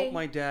would I say- hope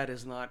my dad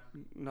is not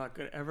going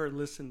to ever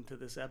listen to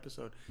this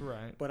episode.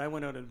 Right. But I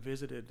went out and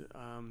visited.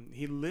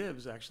 He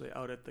lives actually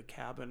out at the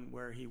cabin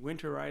where he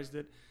winterized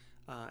it,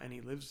 and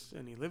he lives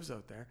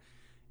out there.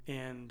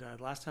 And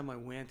last time I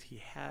went, he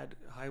had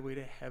Highway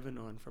to Heaven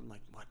on from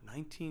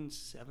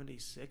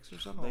 1976 or Oh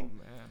something.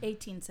 man.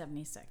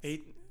 1876.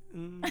 It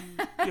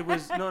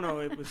was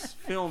it was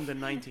filmed in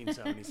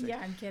 1976. Yeah,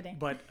 I'm kidding.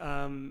 But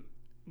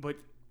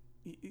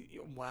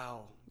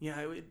wow, yeah,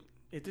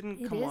 it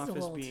didn't It come is off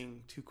as old.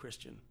 being too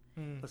Christian.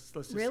 Mm. Let's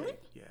just Really? say,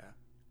 yeah.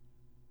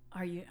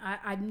 Are you?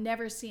 I've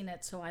never seen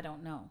it, so I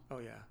don't know. Oh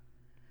yeah.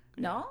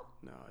 No?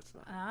 No, it's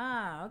not.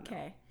 Ah,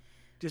 okay.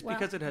 Just well-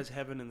 because it has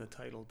heaven in the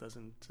title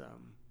doesn't.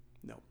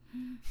 No.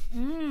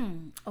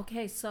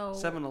 Okay, so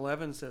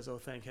 7-Eleven says, "Oh,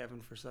 thank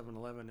heaven for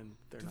 7-Eleven," and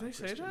they're Did not they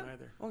say Christian that?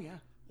 either. Oh yeah,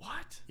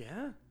 What?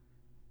 yeah.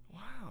 Wow.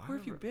 Where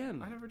have you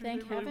been? I never knew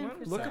Thank they really heaven went for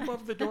with Look that.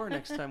 above the door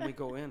next time we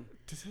go in.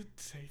 Does it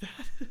say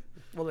that?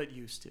 Well, it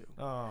used to.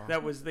 Oh,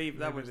 That was the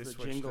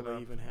switched jingle it they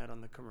up. even had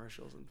on the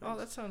commercials and things. Oh,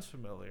 that sounds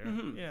familiar.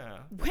 Mhm. Yeah.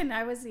 When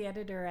I was the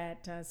editor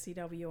at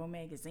CWO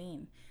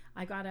magazine,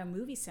 I got a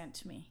movie sent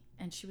to me,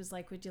 and she was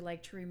like, "Would you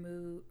like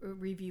to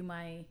review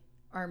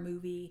our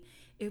movie?"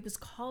 It was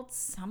called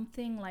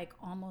something like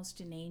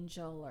Almost an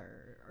Angel,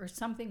 or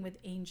something with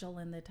angel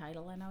in the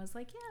title, and I was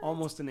like, "Yeah,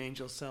 Almost an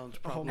Angel sounds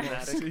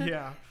Almost. problematic.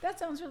 Yeah. that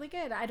sounds really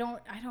good." I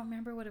don't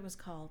remember what it was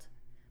called,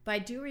 but I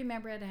do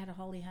remember it had a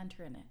Holly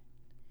Hunter in it,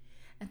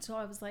 and so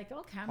I was like,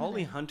 "Okay,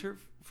 Holly Hunter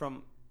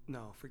from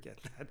no, forget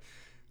that.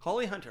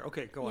 Holly Hunter.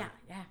 Okay, go on.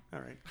 yeah."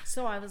 All right.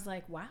 So I was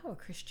like, wow, a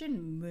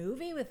Christian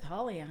movie with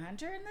Holly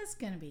Hunter, and this is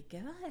going to be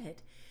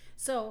good.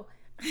 So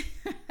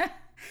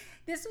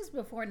this was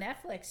before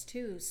Netflix,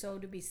 too. So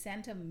to be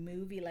sent a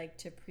movie like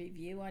to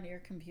preview on your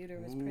computer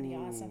was pretty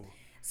awesome. Ooh.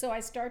 So I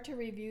start to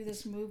review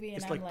this movie, and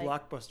It's I'm like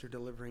like, Blockbuster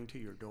delivering to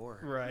your door.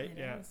 Right. it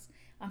Yeah. is.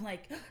 I'm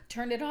like,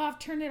 turn it off,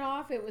 turn it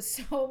off. It was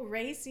so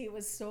racy. It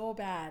was so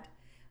bad.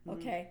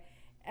 Okay.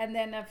 And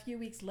then a few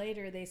weeks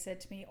later, they said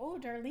to me, "Oh,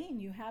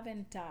 Darlene, you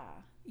haven't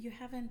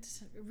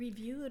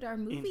reviewed our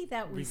movie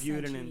that we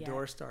reviewed sent and you yet."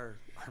 endorsed our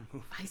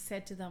movie. I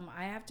said to them,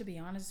 "I have to be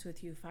honest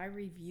with you. If I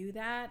review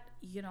that,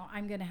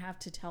 I'm going to have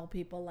to tell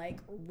people, like,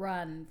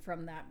 run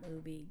from that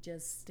movie.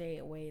 Just stay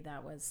away.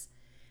 That was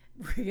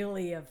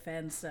really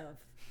offensive."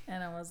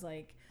 And I was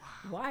like,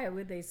 why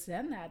would they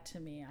send that to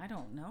me? I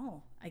don't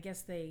know. I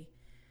guess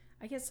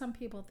some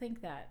people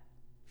think that,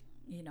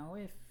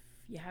 if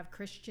you have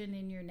Christian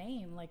in your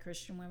name, like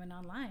Christian Women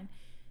Online,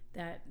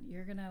 that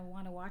you're going to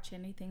want to watch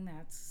anything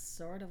that's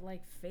sort of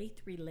like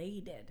faith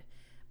related.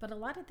 But a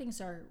lot of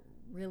things are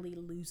really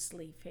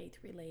loosely faith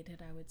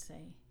related, I would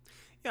say.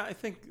 Yeah, I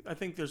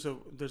think there's a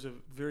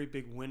very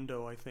big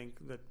window, I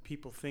think, that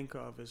people think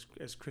of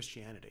as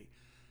Christianity.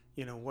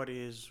 What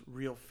is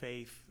real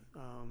faith,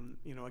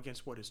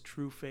 against what is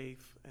true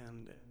faith,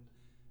 and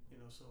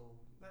so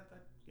that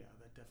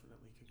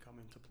definitely could come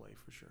into play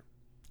for sure.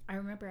 I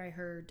remember I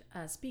heard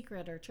a speaker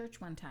at our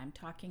church one time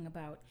talking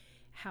about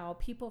how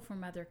people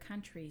from other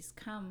countries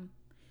come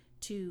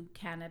to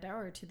Canada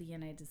or to the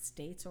United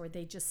States, or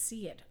they just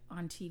see it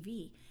on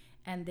TV,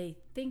 and they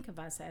think of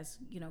us as,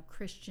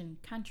 Christian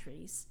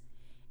countries.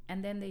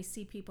 And then they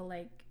see people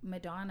like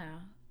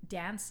Madonna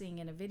dancing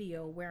in a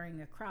video wearing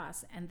a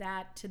cross, and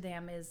that to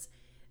them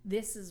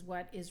this is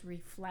what is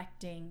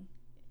reflecting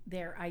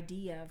their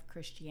idea of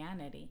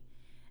Christianity.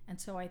 And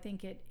so I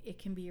think it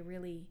can be a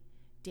really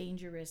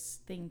dangerous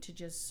thing to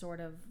just sort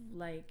of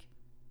like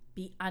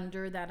be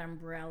under that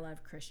umbrella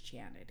of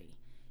Christianity.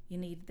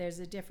 There's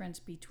a difference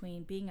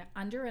between being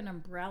under an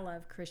umbrella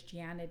of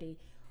Christianity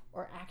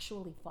or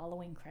actually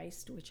following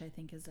Christ, which I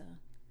think is a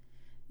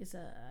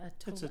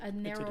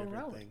narrow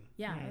road. Thing.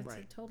 Yeah, Mm-hmm. it's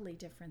Right. a totally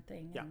different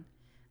thing. Yeah. And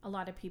a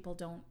lot of people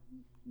don't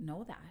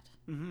know that.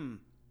 Mm-hmm.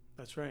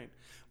 That's right.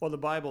 Well, the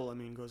Bible,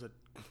 goes at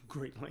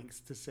great lengths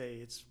to say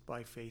it's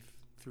by faith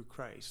through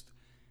Christ,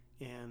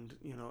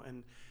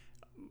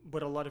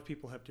 but a lot of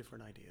people have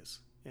different ideas,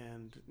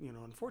 and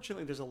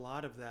unfortunately, there's a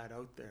lot of that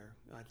out there.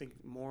 I think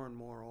more and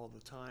more all the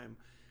time,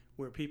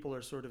 where people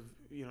are sort of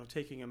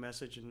taking a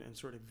message and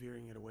sort of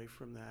veering it away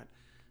from that,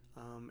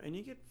 and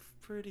you get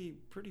pretty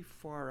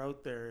far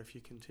out there if you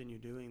continue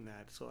doing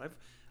that. So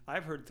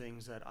I've heard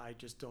things that I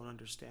just don't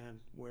understand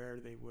where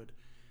they would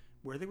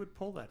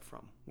pull that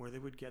from, where they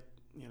would get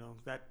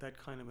that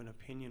kind of an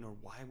opinion, or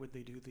why would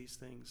they do these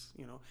things.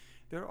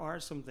 There are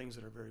some things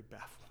that are very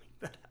baffling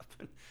that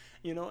happen,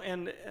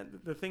 and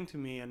the thing to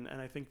me, and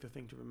I think the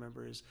thing to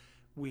remember is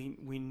we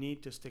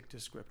need to stick to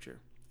Scripture.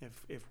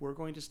 If we're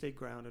going to stay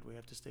grounded, we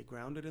have to stay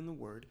grounded in the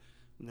Word,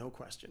 no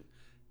question.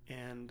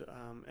 And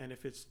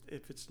if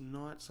it's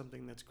not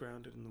something that's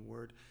grounded in the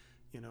Word,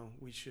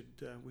 we should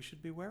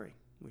be wary.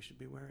 We should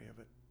be wary of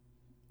it.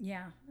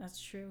 Yeah,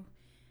 that's true.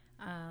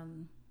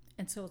 And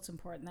so it's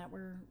important that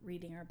we're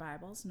reading our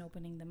Bibles and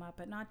opening them up,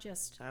 but not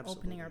just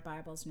opening our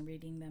Bibles and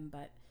reading them,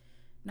 but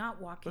not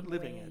walking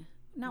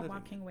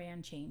away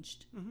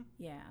unchanged. Mm-hmm.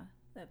 Yeah,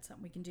 that's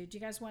something we can do. Do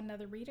you guys want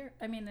another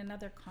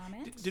another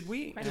comment? Did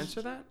we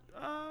answer that?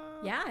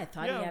 Yeah, I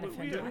thought he had a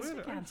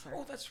fantastic we answer.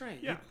 Oh, that's right.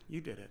 Yeah.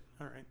 You did it.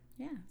 All right.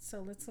 Yeah,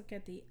 so let's look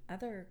at the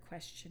other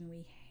question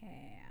we have.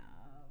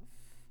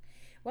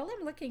 While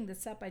I'm looking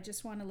this up, I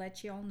just want to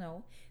let you all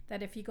know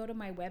that if you go to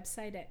my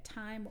website at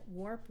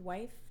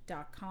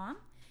timewarpwife.com,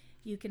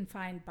 you can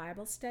find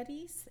Bible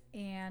studies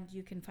and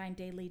you can find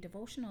daily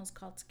devotionals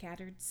called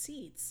Scattered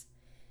Seeds.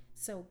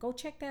 So go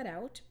check that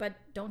out, but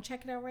don't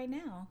check it out right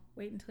now.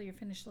 Wait until you're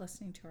finished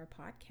listening to our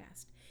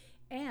podcast.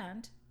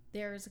 And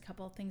there's a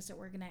couple of things that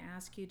we're going to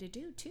ask you to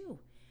do too.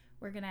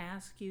 We're going to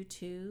ask you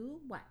to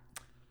what?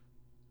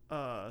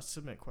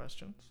 Submit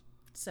questions.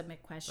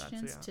 Submit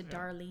questions to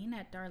Darlene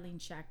at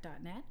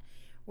darleneshack.net.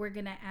 We're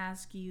going to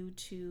ask you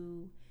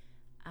to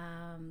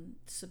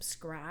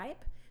subscribe.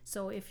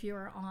 So if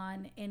you're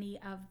on any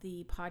of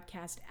the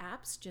podcast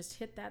apps, just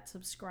hit that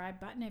subscribe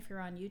button. If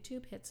you're on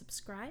YouTube, hit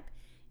subscribe.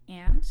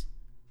 And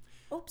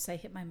Oops, I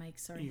hit my mic.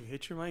 Sorry. You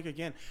hit your mic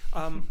again.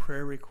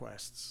 Prayer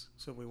requests.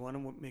 So we want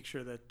to make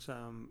sure that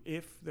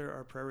if there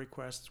are prayer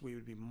requests, we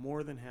would be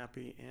more than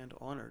happy and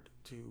honored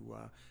to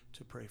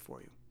pray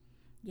for you.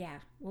 Yeah,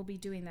 we'll be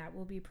doing that.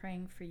 We'll be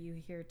praying for you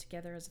here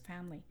together as a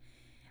family.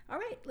 All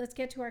right, let's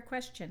get to our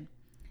question.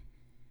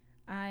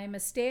 I'm a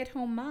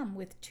stay-at-home mom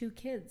with 2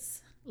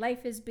 kids.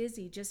 Life is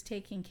busy just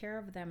taking care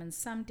of them, and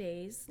some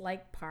days,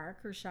 like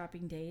park or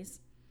shopping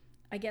days,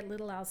 I get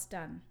little else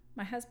done.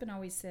 My husband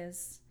always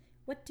says,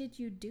 "What did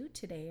you do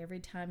today?" every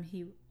time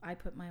I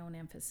put my own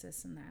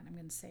emphasis in that. I'm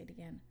going to say it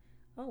again.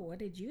 "Oh, what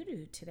did you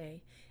do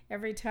today?"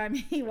 every time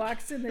he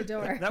walks in the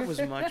door. That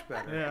was much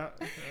better.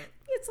 Yeah.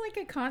 It's like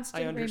a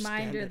constant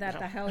reminder that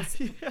the house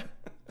Yeah.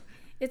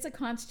 it's a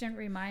constant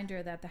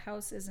reminder that the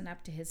house isn't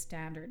up to his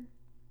standard.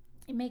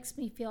 It makes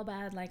me feel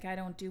bad, like I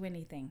don't do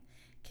anything.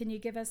 Can you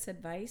give us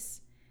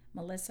advice?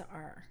 Melissa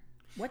R.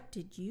 What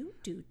did you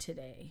do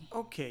today?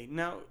 Okay,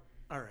 now,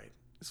 all right.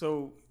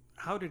 So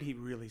how did he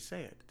really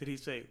say it? Did he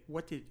say,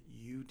 "What did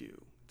you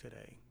do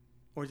today?"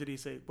 Or did he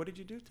say, "What did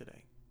you do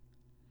today?"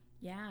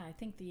 Yeah, I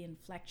think the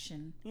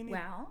inflection.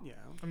 Yeah.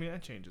 I mean,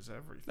 that changes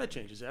everything. That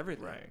changes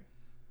everything. Right.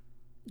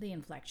 The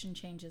inflection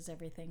changes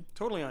everything.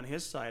 Totally on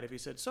his side if he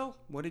said, "So,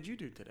 what did you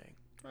do today?"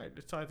 Right.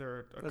 It's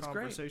either a That's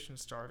conversation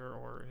starter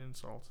or an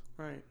insult.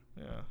 Right.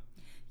 Yeah.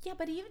 Yeah,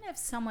 but even if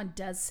someone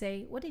does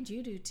say, "What did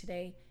you do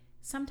today?"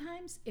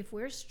 Sometimes if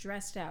we're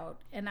stressed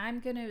out, and I'm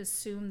going to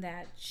assume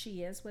that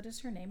she is, what is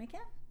her name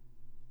again?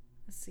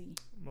 Let's see.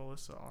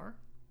 Melissa R.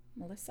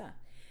 Melissa,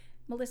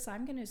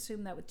 I'm going to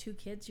assume that with 2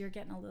 kids, you're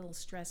getting a little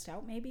stressed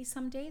out maybe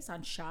some days,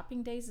 on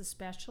shopping days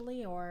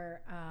especially,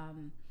 or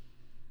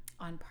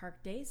on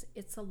park days.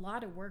 It's a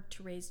lot of work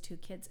to raise 2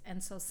 kids.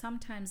 And so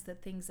sometimes the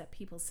things that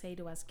people say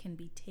to us can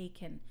be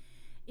taken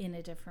in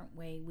a different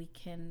way.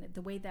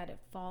 The way that it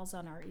falls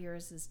on our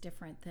ears is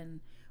different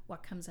than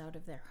what comes out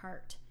of their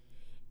heart.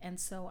 And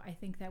so I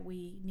think that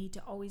we need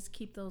to always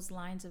keep those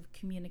lines of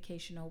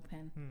communication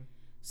open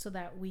so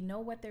that we know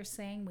what they're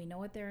saying, we know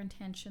what their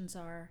intentions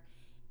are,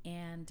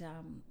 and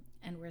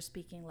we're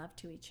speaking love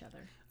to each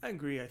other. I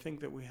agree. I think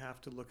that we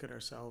have to look at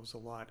ourselves a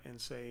lot and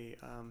say,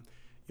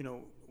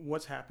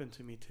 what's happened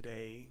to me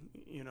today?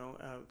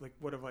 Like,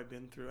 what have I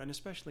been through? And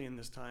especially in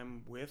this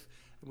time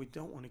we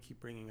don't want to keep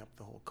bringing up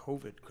the whole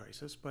COVID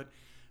crisis, but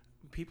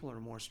people are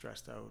more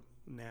stressed out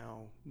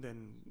now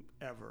than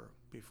ever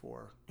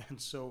before.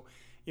 And so,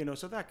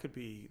 so that could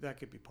be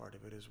part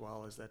of it as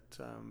well, is that,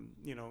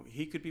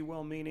 he could be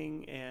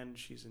well-meaning and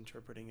she's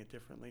interpreting it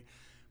differently.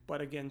 But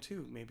again,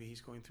 too, maybe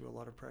he's going through a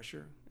lot of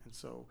pressure. And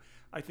so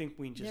I think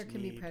we just there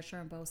can be pressure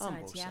on both sides.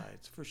 On both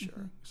sides, for sure.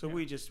 Mm-hmm. So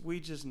we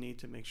just need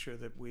to make sure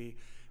that we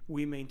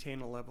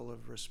maintain a level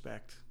of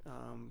respect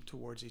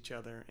towards each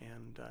other,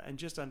 and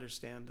just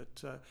understand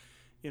that,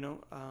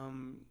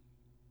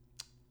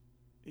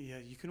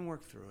 you can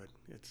work through it.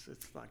 It's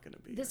not going to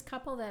be... This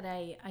couple that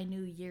I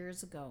knew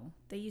years ago,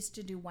 they used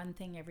to do one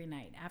thing every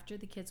night. After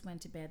the kids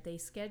went to bed, they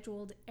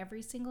scheduled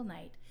every single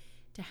night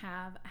to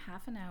have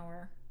half an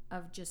hour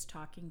of just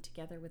talking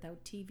together,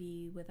 without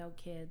TV, without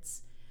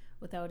kids,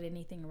 without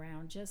anything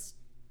around, just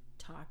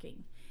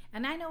talking.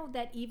 And I know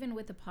that even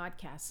with the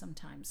podcast,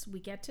 sometimes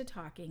we get to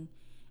talking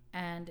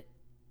and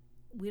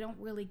we don't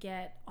really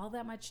get all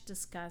that much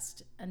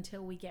discussed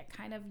until we get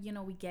kind of,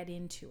 we get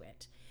into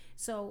it.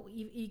 So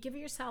you give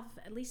yourself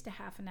at least a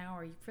half an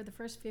hour. For the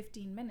first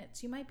 15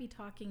 minutes, you might be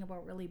talking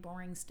about really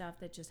boring stuff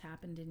that just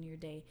happened in your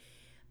day.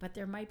 But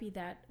there might be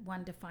that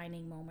one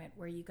defining moment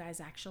where you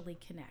guys actually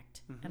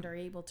connect and are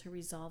able to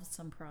resolve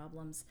some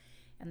problems.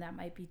 And that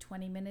might be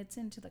 20 minutes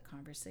into the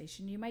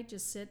conversation. You might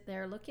just sit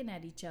there looking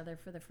at each other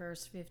for the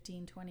first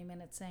 15, 20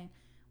 minutes saying,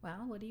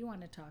 "Well, what do you want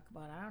to talk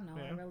about? I don't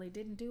know. I really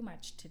didn't do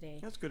much today."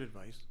 That's good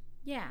advice.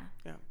 Yeah.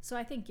 Yeah. So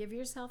I think give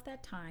yourself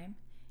that time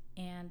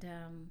and,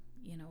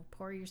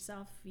 pour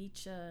yourself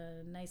each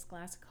a nice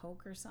glass of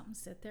Coke or something.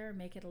 Sit there and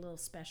make it a little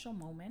special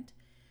moment.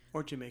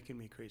 Or Jamaican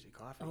Me Crazy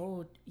Coffee.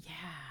 Oh, yeah.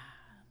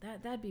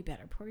 That'd be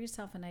better. Pour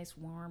yourself a nice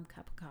warm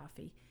cup of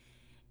coffee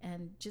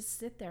and just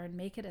sit there and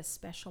make it a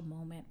special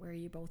moment where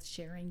you're both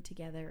sharing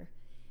together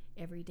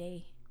every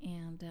day.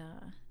 And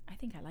I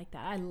think I like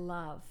that. I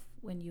love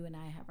when you and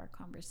I have our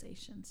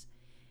conversations.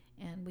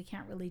 And we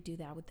can't really do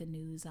that with the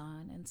news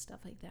on and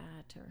stuff like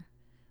that, or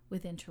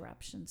with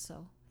interruptions.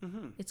 So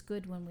it's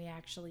good when we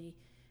actually...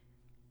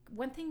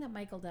 One thing that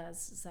Michael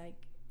does is,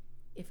 like,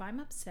 if I'm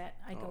upset,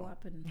 I go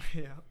up and...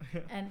 Yeah.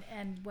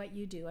 And what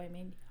you do, I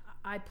mean...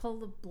 I pull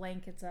the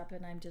blankets up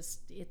and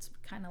it's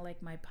kind of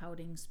like my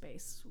pouting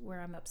space where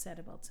I'm upset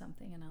about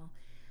something, and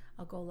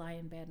I'll go lie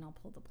in bed and I'll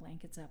pull the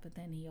blankets up, and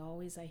then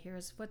I hear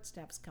his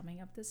footsteps coming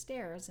up the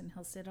stairs, and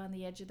he'll sit on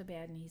the edge of the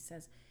bed and he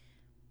says,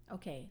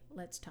 "Okay,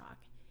 let's talk."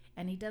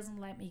 And he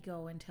doesn't let me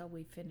go until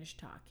we finish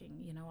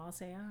talking. I'll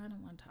say, "Oh, I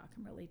don't want to talk.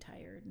 I'm really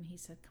tired." And he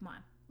said, "Come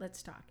on,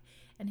 let's talk."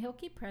 And he'll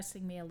keep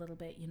pressing me a little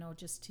bit,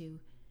 just to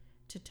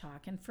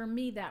talk. And for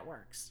me, that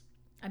works.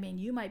 I mean,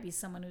 you might be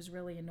someone who's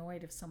really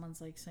annoyed if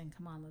someone's like saying,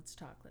 "Come on, let's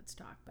talk.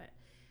 But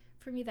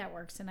for me, that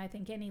works. And I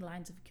think any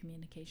lines of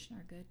communication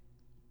are good.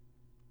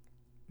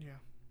 Yeah.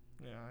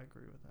 Yeah, I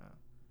agree with that.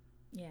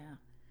 Yeah.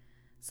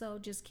 So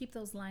just keep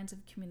those lines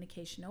of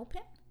communication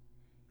open.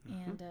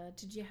 And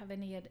did you have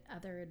any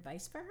other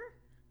advice for her?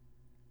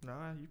 No,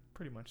 you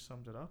pretty much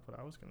summed it up what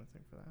I was going to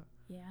think for that.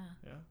 Yeah.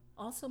 Yeah.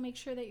 Also, make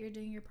sure that you're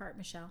doing your part,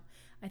 Michelle.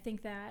 I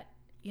think that,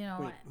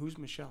 Wait, who's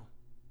Michelle?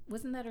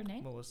 wasn't that her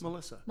name?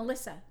 Melissa.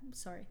 Melissa.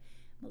 Sorry,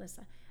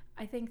 Melissa.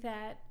 I think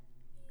that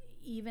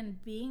even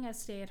being a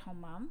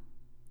stay-at-home mom,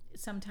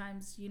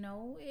 sometimes,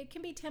 it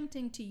can be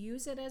tempting to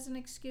use it as an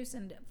excuse.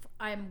 And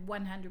I'm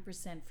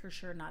 100% for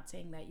sure not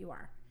saying that you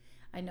are.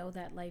 I know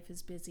that life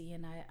is busy,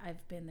 and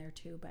I've been there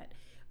too, but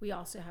we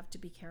also have to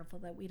be careful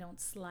that we don't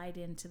slide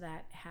into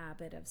that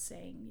habit of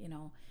saying,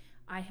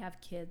 I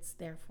have kids,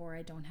 therefore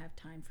I don't have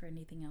time for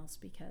anything else,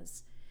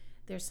 because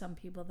there's some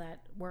people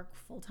that work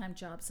full-time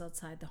jobs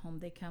outside the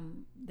home.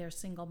 They're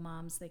single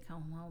moms, they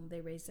come home,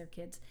 they raise their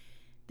kids.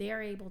 They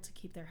are able to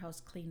keep their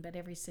house clean, but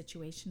every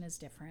situation is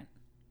different.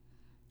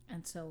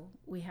 And so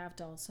we have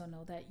to also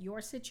know that your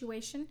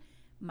situation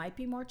might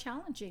be more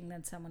challenging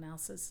than someone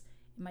else's.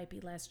 It might be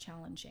less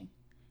challenging.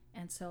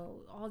 And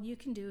so all you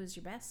can do is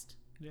your best.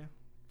 Yeah.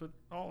 But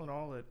all in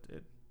all,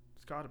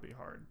 it's got to be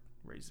hard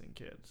raising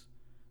kids.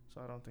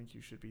 So I don't think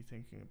you should be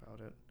thinking about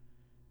it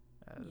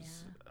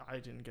as I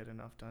didn't get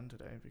enough done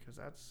today, because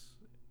that's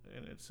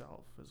in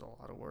itself is a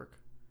lot of work,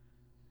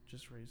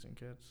 just raising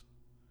kids.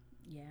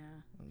 Yeah.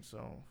 And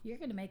so you're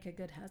going to make a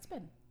good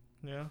husband.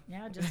 Yeah.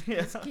 Yeah,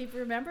 just keep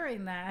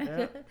remembering that.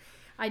 Yeah.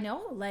 I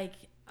know, like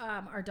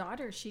our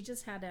daughter, she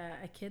just had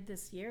a kid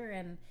this year,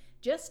 and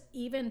just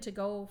even to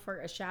go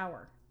for a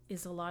shower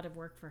is a lot of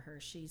work for her.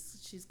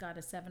 She's got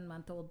a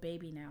 7-month-old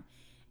baby now,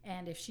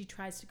 and if she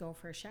tries to go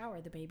for a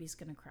shower, the baby's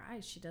going to cry.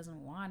 She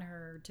doesn't want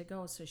her to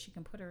go, so she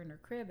can put her in her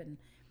crib and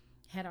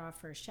head off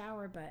for a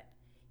shower. But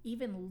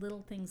even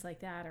little things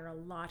like that are a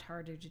lot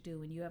harder to do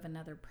when you have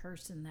another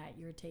person that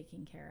you're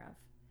taking care of.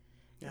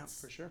 Yeah,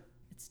 for sure.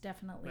 It's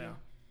definitely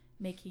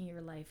making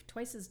your life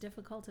twice as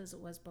difficult as it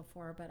was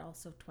before, but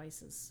also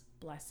twice as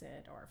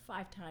blessed, or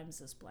 5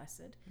 times as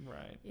blessed.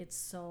 Right. It's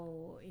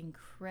so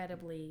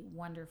incredibly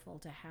wonderful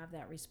to have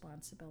that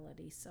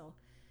responsibility. So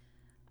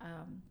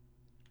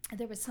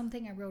there was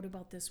something I wrote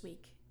about this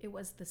week. It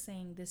was the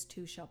saying, "This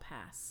too shall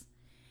pass."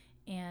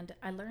 And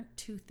I learned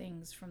 2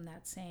 things from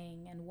that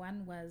saying. And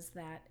one was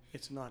that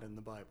it's not in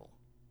the Bible.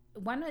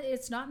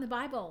 It's not in the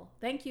Bible.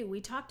 Thank you. We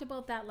talked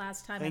about that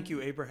last time. Thank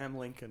you, Abraham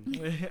Lincoln.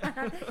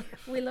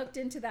 We looked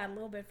into that a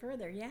little bit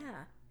further.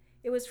 Yeah.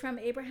 It was from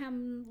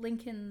Abraham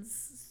Lincoln's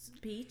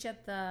speech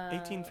at the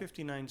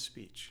 1859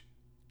 speech.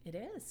 It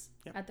is.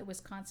 Yep. At the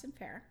Wisconsin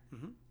Fair.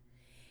 Mm-hmm.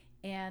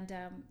 And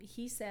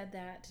he said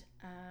that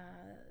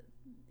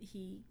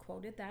he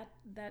quoted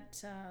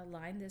that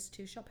line, "This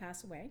too shall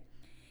pass away."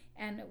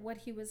 And what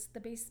he was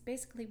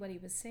basically what he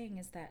was saying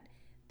is that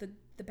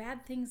the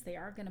bad things, they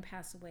are going to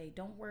pass away.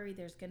 Don't worry,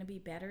 there's going to be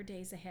better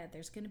days ahead.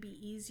 There's going to be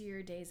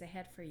easier days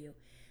ahead for you.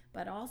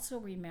 But also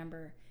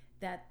remember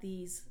that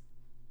these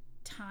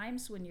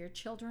times when your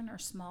children are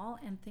small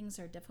and things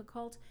are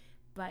difficult,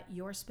 but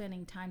you're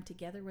spending time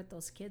together with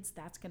those kids,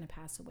 that's going to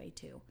pass away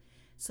too.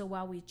 So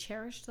while we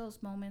cherish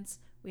those moments,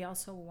 we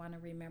also want to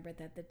remember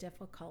that the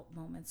difficult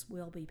moments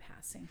will be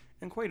passing.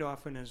 And quite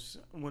often, as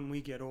when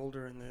we get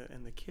older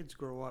and the kids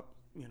grow up,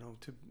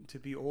 to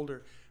be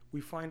older, we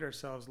find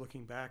ourselves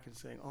looking back and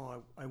saying,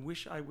 "Oh, I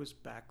wish I was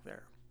back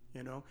there."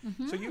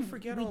 Mm-hmm. So you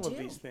forget all of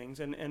these things,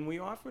 and we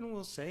often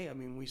will say, I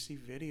mean, we see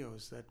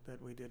videos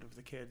that we did of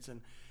the kids, and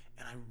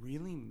I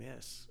really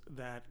miss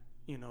that,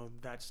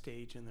 that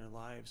stage in their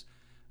lives,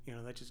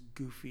 that just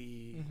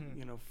goofy,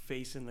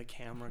 face in the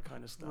camera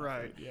kind of stuff.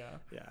 Right. And, yeah.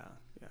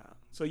 Yeah.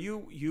 So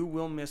you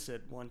will miss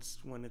it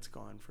when it's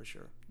gone, for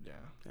sure.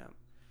 Yeah.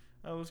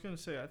 I was gonna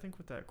say, I think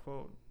with that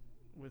quote,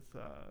 with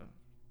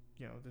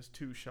 "this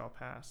too shall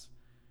pass,"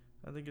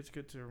 I think it's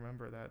good to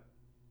remember that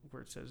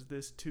where it says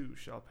 "this too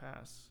shall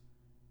pass"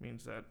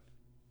 means that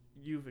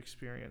you've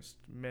experienced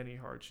many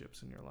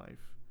hardships in your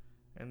life,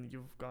 and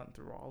you've gotten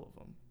through all of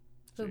them.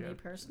 So me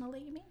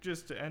personally, you mean?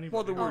 Just to anybody.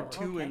 Well, the word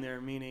 "too" in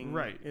there meaning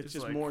it's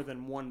just like more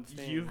than one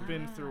thing. You've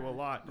been through a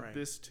lot. Right.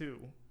 This too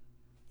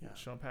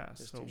shall pass.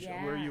 This so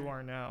where you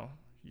are now,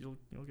 you'll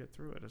get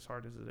through it. As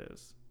hard as it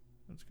is,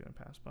 it's gonna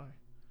pass by.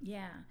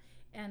 Yeah.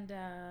 And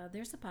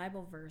there's a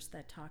Bible verse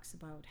that talks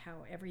about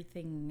how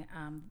everything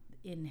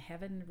in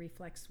heaven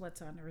reflects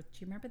what's on earth. Do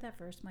you remember that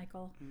verse,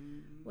 Michael?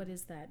 Mm-hmm. What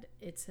is that?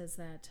 It says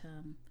that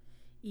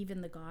even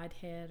the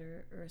Godhead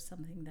or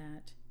something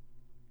that...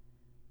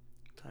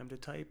 Time to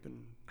type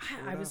and...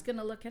 I was going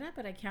to look it up,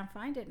 but I can't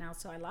find it now,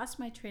 so I lost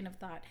my train of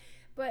thought.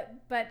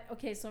 But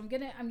okay, so I'm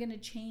gonna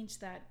change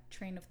that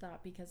train of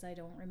thought because I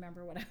don't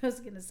remember what I was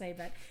going to say.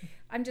 But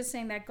I'm just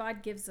saying that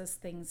God gives us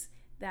things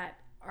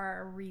that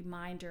are a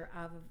reminder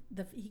of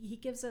he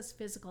gives us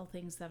physical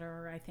things that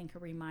are, I think, a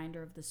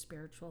reminder of the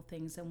spiritual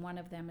things. And one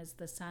of them is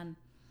the sun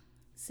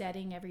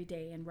setting every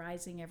day and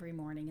rising every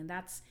morning. And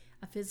that's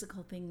a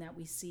physical thing that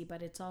we see,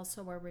 but it's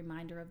also a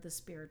reminder of the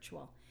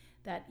spiritual,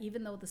 that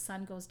even though the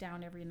sun goes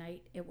down every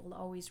night, it will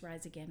always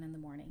rise again in the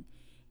morning.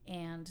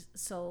 And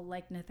so,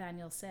 like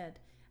Nathaniel said,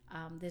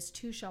 This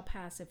too shall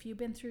pass. If you've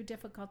been through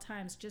difficult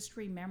times, just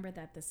remember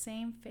that the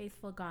same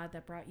faithful God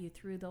that brought you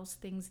through those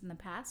things in the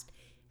past,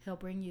 he'll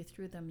bring you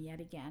through them yet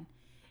again.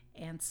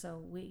 And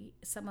so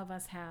some of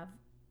us have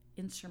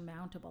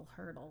insurmountable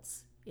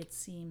hurdles, it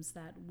seems,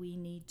 that we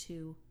need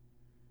to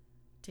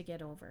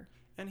get over.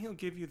 And he'll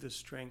give you the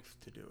strength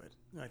to do it,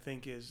 I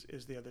think, is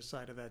the other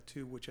side of that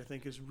too, which I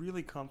think is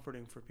really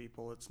comforting for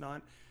people. It's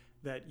not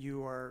that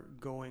you are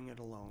going it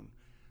alone.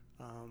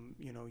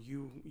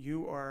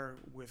 You are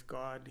with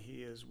God.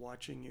 He is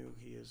watching you.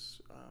 He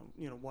is,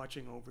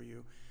 watching over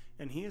you,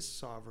 and he is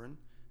sovereign.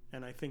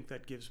 And I think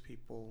that gives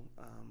people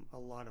a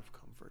lot of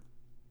comfort.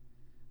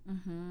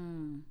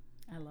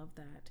 I love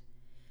that.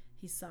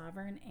 He's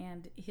sovereign,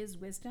 and his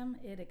wisdom,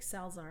 it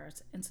excels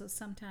ours. And so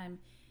sometimes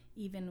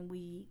even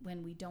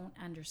when we don't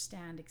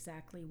understand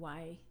exactly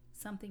why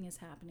something is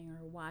happening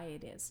or why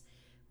it is,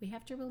 we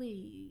have to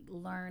really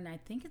learn. I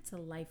think it's a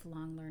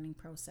lifelong learning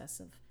process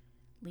of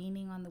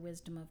leaning on the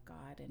wisdom of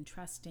God and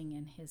trusting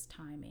in his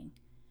timing,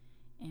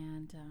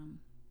 and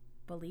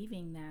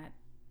believing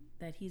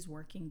that he's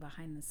working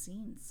behind the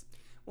scenes.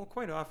 Well,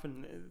 quite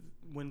often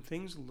when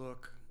things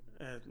look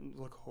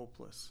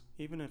hopeless,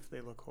 even if they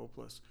look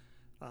hopeless,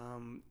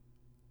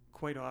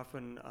 quite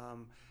often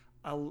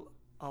I'll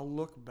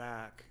look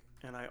back,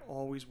 and I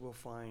always will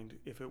find,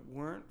 if it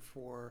weren't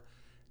for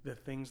the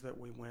things that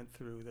we went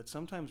through, that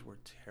sometimes were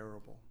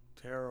terrible,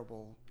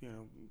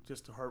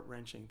 just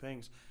heart-wrenching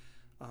things,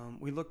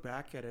 we look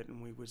back at it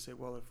and we would say,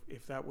 well,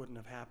 if that wouldn't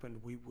have happened,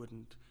 we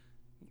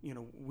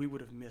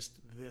would have missed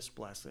this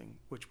blessing,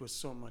 which was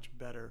so much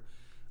better,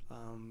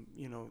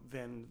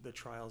 than the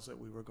trials that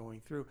we were going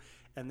through.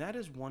 And that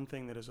is one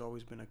thing that has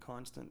always been a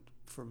constant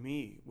for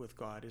me with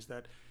God, is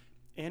that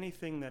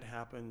anything that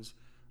happens,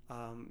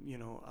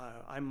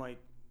 I might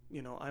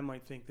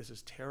think this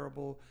is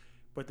terrible,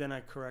 but then I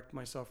correct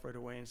myself right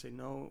away and say,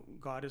 no,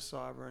 God is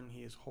sovereign.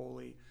 He is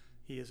holy.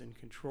 He is in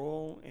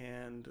control,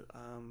 and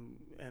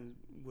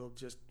we'll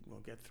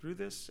get through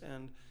this,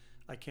 and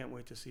I can't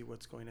wait to see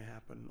what's going to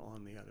happen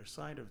on the other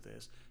side of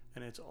this.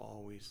 And it's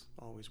always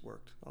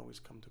worked, always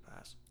come to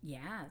pass.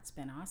 Yeah, it's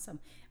been awesome.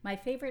 My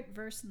favorite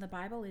verse in the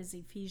Bible is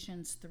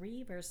Ephesians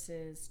 3,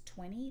 verses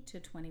 20 to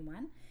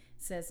 21. It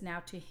says, now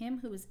to him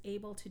who is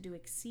able to do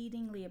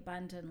exceedingly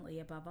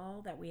abundantly above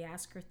all that we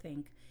ask or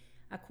think,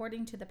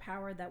 according to the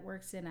power that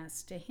works in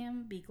us, to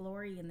him be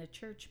glory in the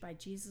church by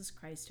Jesus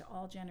Christ to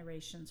all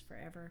generations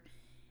forever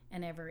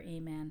and ever.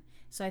 Amen.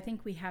 So I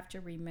think we have to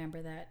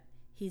remember that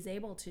he's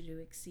able to do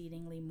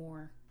exceedingly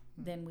more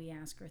than we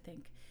ask or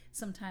think.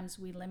 Sometimes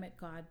we limit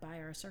God by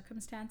our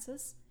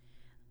circumstances.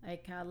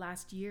 Like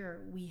last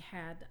year, we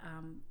had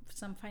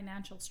some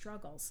financial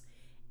struggles,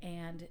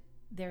 and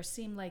there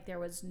seemed like there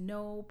was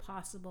no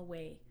possible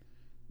way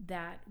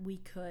that we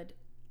could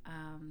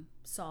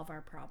solve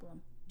our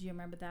problem. Do you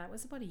remember that? It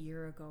was about a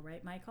year ago,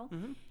 right, Michael?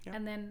 Mm-hmm, yeah.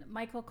 And then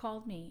Michael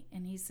called me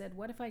and he said,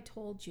 what if I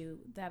told you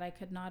that I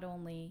could not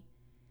only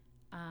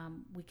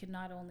we could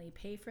not only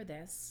pay for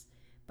this,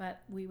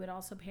 but we would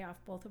also pay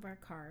off both of our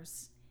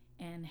cars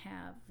and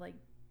have like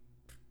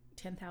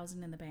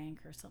 $10,000 in the bank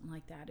or something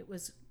like that. It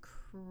was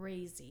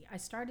crazy. I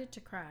started to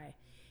cry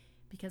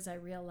because I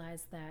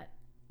realized that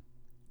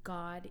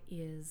God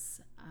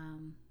is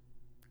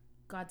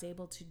God's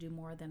able to do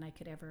more than I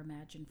could ever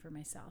imagine for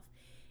myself.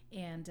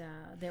 And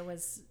there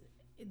was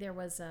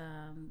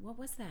what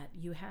was that?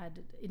 You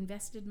had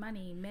invested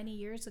money many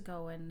years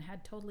ago and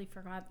had totally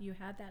forgot you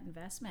had that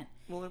investment.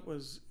 Well,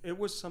 it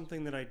was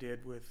something that I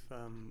did with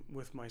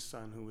my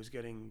son, who was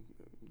getting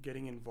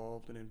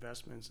involved in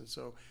investments, and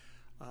so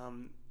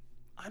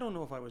I don't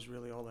know if I was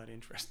really all that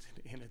interested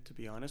in it, to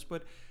be honest.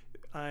 But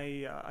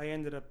I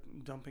ended up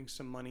dumping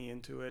some money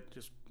into it,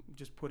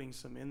 just putting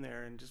some in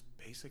there, and just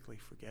basically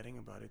forgetting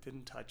about it.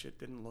 Didn't touch it.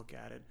 Didn't look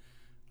at it.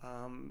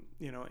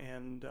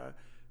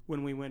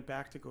 When we went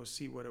back to go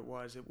see what it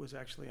was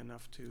actually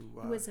enough to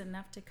it was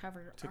enough to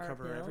cover our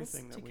bills,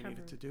 everything that we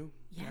needed to do.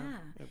 Yeah.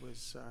 It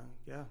was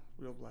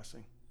real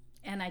blessing.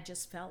 And I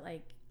just felt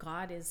like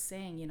God is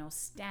saying,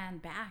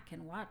 stand back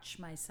and watch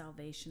my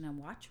salvation and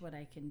watch what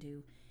I can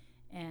do.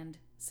 And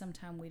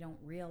sometimes we don't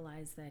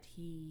realize that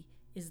he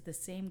is the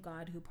same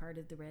God who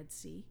parted the Red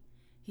Sea.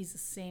 He's the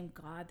same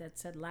God that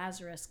said,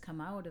 Lazarus,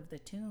 come out of the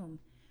tomb.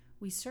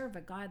 We serve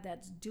a God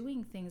that's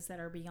doing things that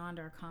are beyond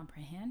our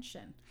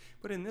comprehension.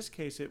 But in this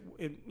case, it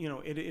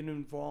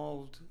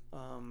involved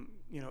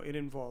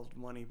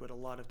money, but a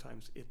lot of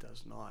times it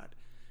does not.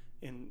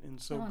 And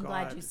so I'm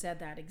glad you said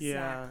that.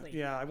 Exactly.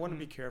 Yeah. I want to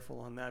be careful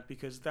on that,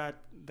 because that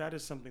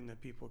is something that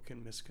people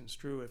can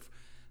misconstrue. If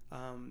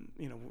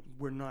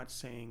we're not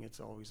saying it's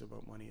always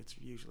about money. It's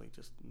usually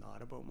just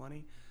not about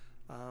money.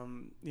 Like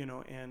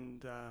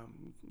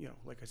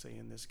I say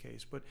in this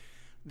case, but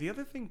the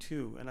other thing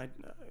too, and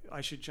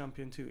I should jump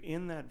into,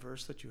 in that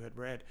verse that you had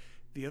read,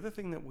 the other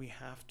thing that we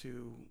have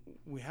to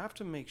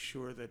make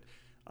sure that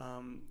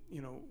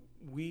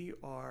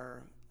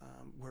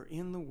we're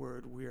in the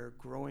Word, we are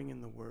growing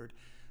in the Word,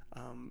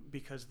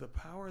 because the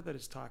power that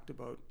is talked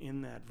about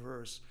in that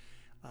verse,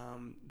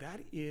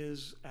 that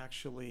is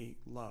actually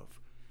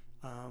love.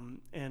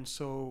 And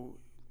so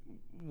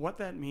what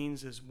that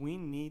means is we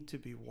need to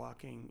be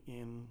walking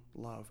in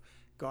love.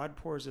 God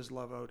pours his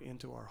love out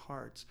into our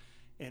hearts,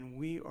 and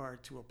we are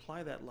to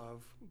apply that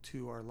love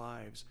to our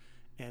lives.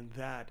 And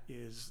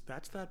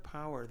that's that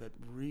power that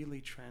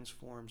really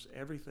transforms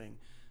everything,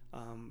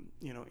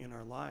 in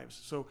our lives.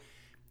 So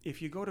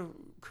if you go to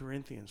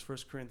Corinthians, 1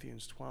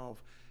 Corinthians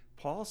 12,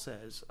 Paul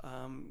says,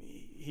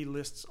 he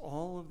lists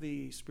all of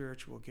the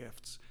spiritual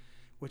gifts,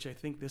 which I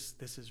think this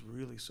is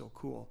really so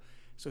cool.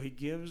 So he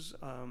gives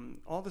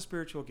all the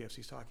spiritual gifts.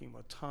 He's talking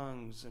about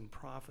tongues and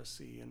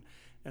prophecy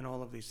and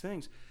all of these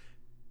things.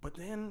 But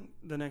then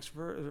the next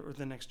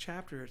the next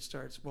chapter, it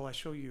starts, well, I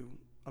show you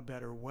a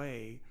better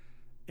way.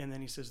 And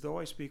then he says, though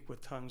I speak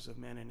with tongues of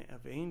men and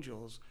of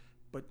angels,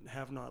 but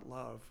have not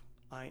love,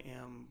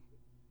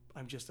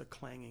 I'm just a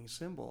clanging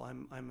cymbal.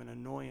 I'm an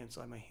annoyance.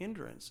 I'm a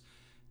hindrance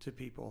to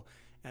people.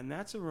 And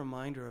that's a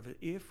reminder of it.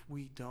 If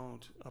we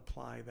don't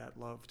apply that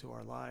love to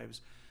our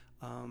lives,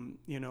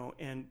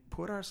 and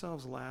put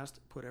ourselves last,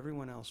 put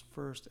everyone else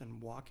first,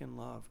 and walk in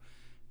love,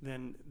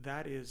 then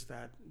that is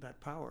that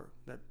power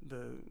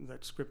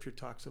that Scripture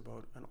talks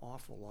about an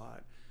awful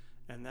lot,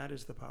 and that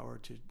is the power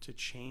to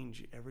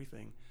change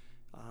everything.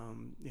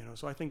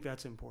 So I think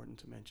that's important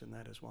to mention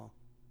that as well.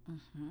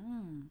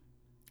 Mm-hmm.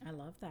 I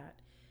love that.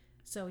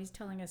 So he's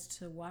telling us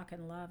to walk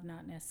in love,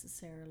 not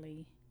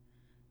necessarily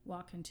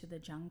walk into the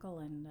jungle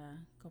and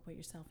go put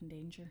yourself in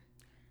danger.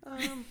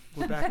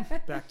 We're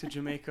back to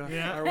Jamaica.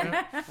 Yeah. Are we?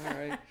 All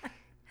right.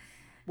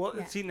 Well,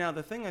 Yeah. see, now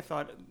the thing I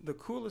thought, the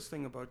coolest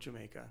thing about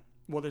Jamaica,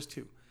 well, there's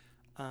two.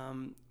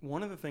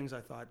 One of the things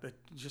I thought that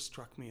just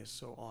struck me as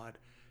so odd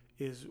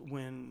is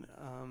when,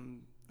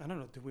 I don't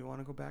know, do we want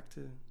to go back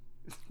to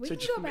We to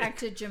can go back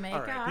to Jamaica.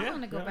 All right. I Yeah,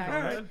 want to go yeah, back.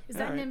 all right. Is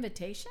that All an right.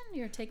 invitation?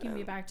 You're taking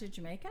me back to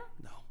Jamaica?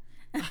 No.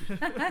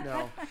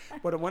 No.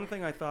 But one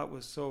thing I thought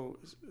was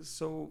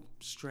so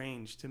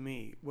strange to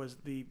me was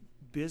the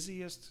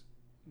busiest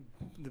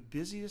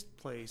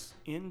place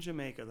in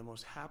Jamaica, the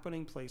most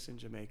happening place in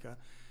Jamaica,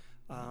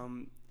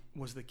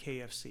 was the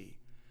KFC.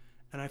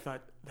 And I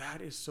thought,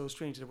 that is so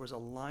strange. There was a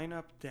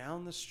lineup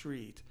down the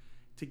street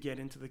to get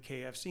into the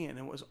KFC, and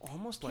it was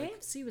almost like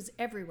KFC was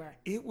everywhere.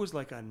 it was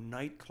like a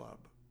nightclub.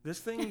 This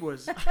thing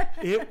was,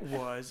 it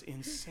was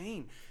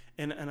insane.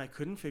 And I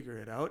couldn't figure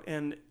it out.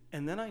 And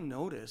then I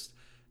noticed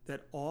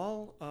that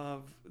all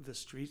of the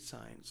street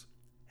signs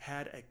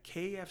had a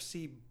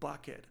KFC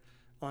bucket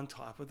on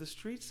top of the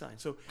street sign.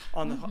 So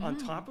on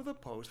top of the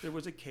post, there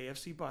was a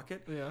KFC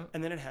bucket. Yeah.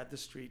 And then it had the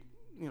street,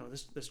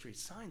 the street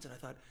signs. And I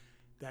thought,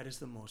 that is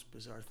the most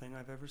bizarre thing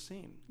I've ever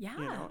seen. Yeah,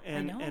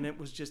 And I know. and it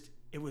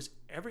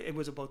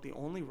was about the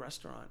only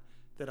restaurant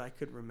that I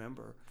could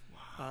remember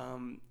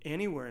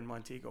anywhere in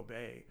Montego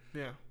Bay.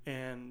 Yeah.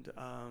 And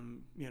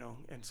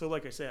and so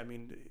like I say, I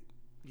mean,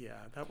 yeah,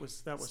 that was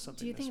something.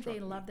 Do you that think struck they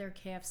me. love their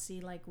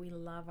KFC like we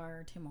love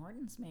our Tim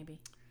Hortons? Maybe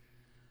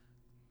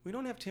We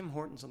don't have Tim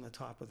Hortons on the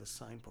top of the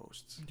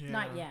signposts. Yeah.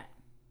 not yet.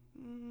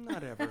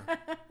 Not ever.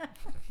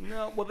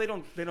 No, well, they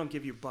don't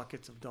give you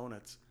buckets of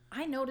donuts.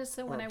 I noticed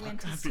that when Or I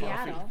went to Coffee.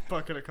 Seattle.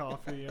 Bucket of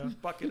coffee. Yeah.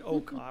 Bucket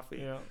o' coffee.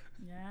 Yeah.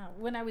 Yeah,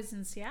 when I was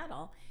in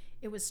Seattle,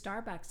 it was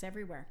Starbucks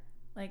everywhere.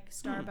 Like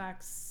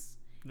Starbucks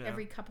Yeah.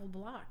 every couple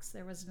blocks,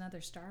 there was another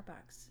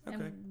Starbucks. Okay.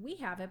 And we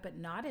have it, but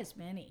not as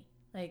many.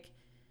 Like,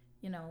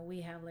 we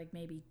have like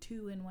maybe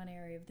 2 in one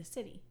area of the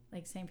city.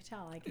 Like St.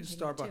 Patel, I can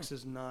think of 2. Starbucks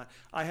is not.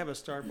 I have a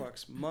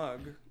Starbucks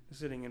mug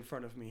sitting in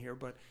front of me here,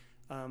 but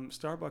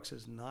Starbucks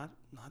is not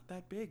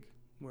that big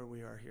where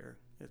we are here.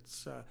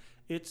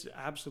 It's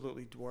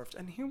absolutely dwarfed.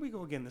 And here we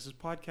go again. This is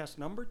podcast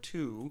number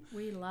 2,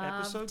 We love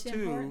episode Tim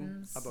 2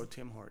 Hortons. about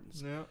Tim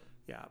Hortons. Yeah.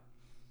 Yeah.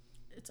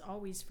 It's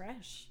always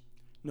fresh.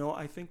 No,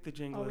 I think the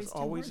jingle Always is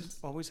Tim Hortons.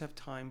 always have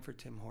time for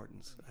Tim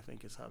Hortons. I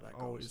think is how that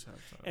goes. Always have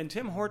time. And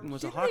Tim Horton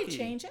was Didn't a hockey. they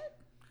change it?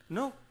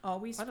 No.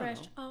 Always I don't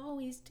fresh. know.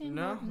 Always Tim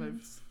No,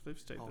 Hortons. they've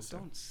stayed Oh, the same.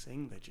 don't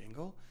sing the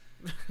jingle.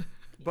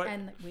 But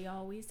And we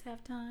always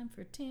have time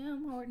for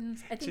Tim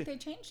Hortons. I think they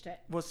changed it.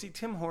 well, see,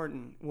 Tim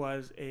Horton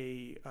was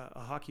a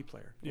hockey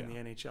player in the Yeah.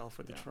 NHL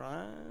for the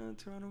Yeah.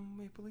 Toronto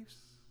Maple Leafs.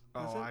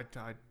 Oh, Was it?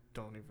 I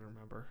don't even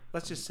remember.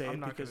 Let's just say I'm it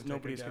not because gonna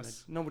take a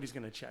nobody's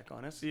gonna check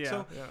on us. Yeah.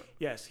 So Yeah.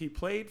 yes, he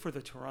played for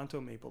the Toronto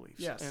Maple Leafs.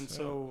 Yes, And yeah.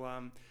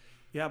 so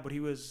but he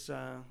was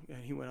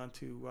he went on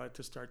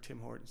to start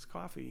Tim Hortons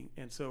Coffee.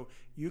 And so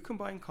you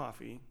combine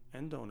coffee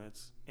and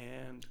donuts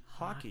and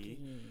hockey.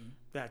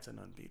 That's an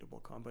unbeatable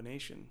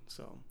combination.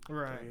 So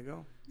Right. there you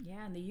go.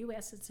 Yeah, in the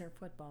U.S., it's their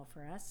football.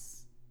 For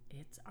us,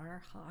 it's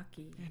our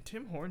hockey. And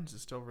Tim Hortons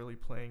is still really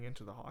playing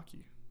into the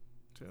hockey,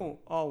 too. Oh,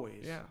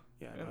 always. yeah.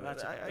 Yeah. And No,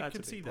 that's I that's can a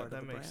big see part that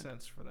of the makes brand.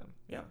 sense for them.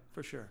 Yeah,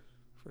 for sure.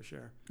 For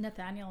sure.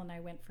 Nathaniel and I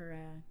went for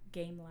a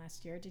game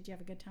last year. Did you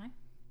have a good time?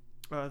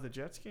 The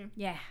Jets game?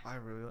 Yeah, I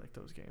really like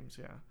those games,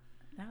 yeah.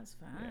 that was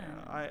fun.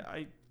 Yeah,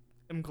 I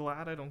am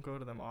glad I don't go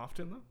to them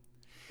often, though.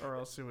 Or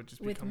else it would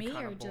just With become me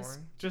kind or of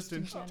boring. just in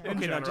in general? Okay,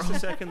 now general. just a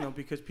second though,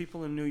 because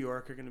people in New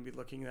York are going to be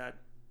looking at,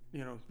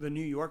 the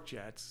New York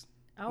Jets,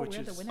 Oh, which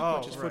we're is- the oh, Winnipeg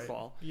which is Jets. right.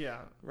 football. Yeah,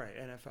 right?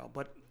 NFL,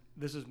 but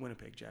this is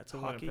Winnipeg Jets, The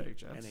hockey, Winnipeg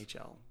Jets.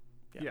 NHL.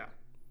 yeah,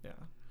 yeah.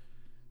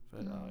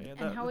 But yeah, And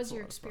how that's was a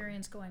your lot of fun.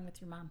 experience going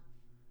with your mom?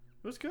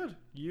 It was good.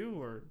 You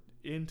were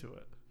into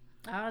it.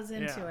 I was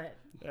into Yeah. it.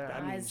 Yeah. That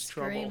I was means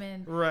trouble.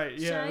 screaming. Right.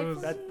 Yeah. Shy It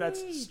was.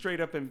 That's straight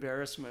up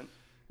embarrassment.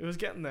 It was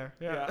getting there.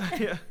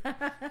 Yeah.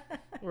 Yeah.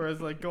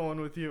 Whereas like going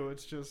with you,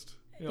 it's just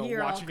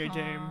You're all watching a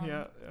game. calm.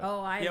 Yeah.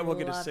 Oh, I Yeah, we'll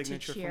get a love to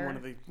signature cheer.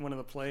 from one of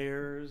the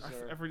players.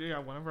 or- Every day,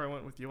 whenever I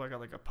went with you, I got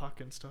like a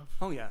puck and stuff.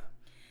 Oh yeah,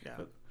 yeah.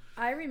 But-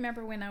 I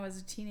remember when I was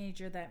a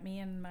teenager that me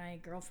and my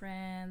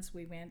girlfriends,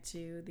 we went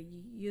to the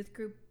youth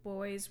group.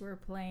 Boys were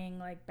playing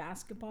like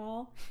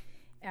basketball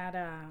at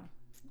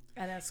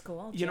a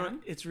school You know,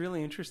 gym. it's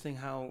really interesting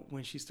how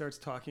when she starts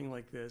talking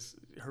like this,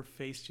 her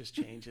face just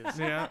changes.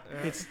 Yeah.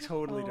 It's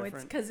totally it's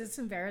different. because it's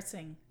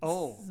embarrassing.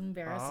 Oh. It's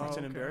embarrassing. It's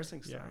an okay.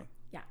 embarrassing Yeah. story.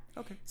 Yeah.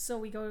 Okay. So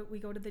we go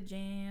to the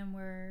gym.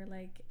 We're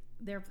like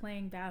they're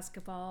playing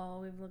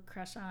basketball. We have a little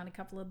crush on a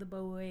couple of the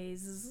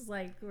boys. This is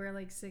like we're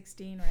like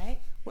 16, right?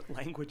 What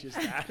language is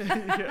that?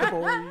 Yeah.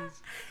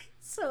 Boys.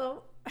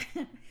 So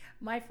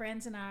my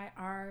friends and I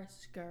are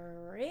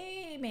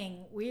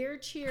screaming. We're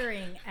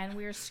cheering and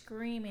we're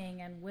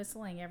screaming and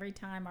whistling every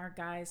time our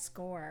guys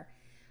score.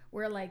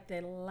 We're like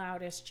the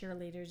loudest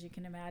cheerleaders you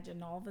can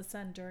imagine. All of a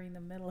sudden, during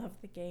the middle of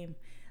the game,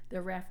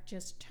 the ref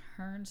just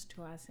turns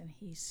to us and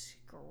he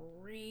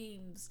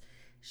screams,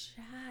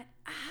 "Shut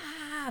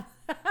up!"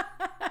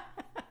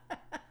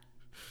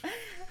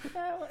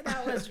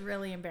 That was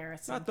really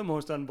embarrassing. Not the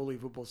most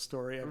unbelievable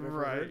story I've ever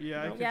Right, heard.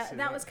 yeah, I No. can Yeah, see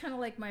that was kind of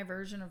like my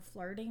version of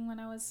flirting when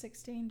I was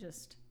 16,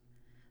 just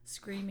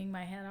screaming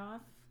my head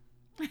off.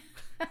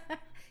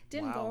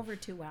 Didn't go Wow. over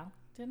too well.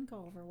 Didn't go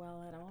over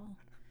well at all.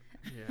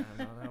 Yeah.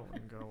 No, that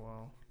wouldn't go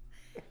well.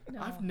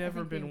 No, I've I never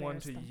think we been one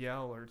to embarrassed them.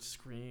 yell or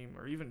scream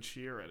or even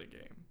cheer at a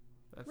game.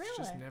 That's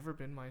just Really? never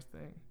been my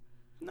thing.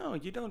 No,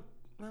 you don't.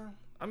 Well,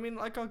 I mean,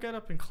 like I'll get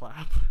up and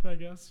clap, I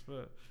guess,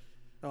 but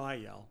oh, I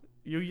yell.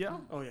 you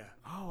yell. Oh yeah.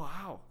 Oh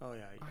wow. Oh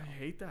yeah. I I yell.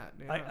 hate that.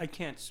 Yeah. I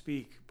can't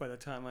speak by the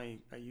time I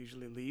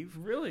usually leave.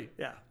 Really.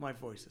 Yeah, my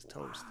voice is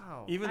toast.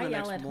 Wow. Even I the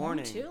yell next at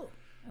morning. home too.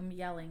 I'm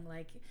yelling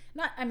like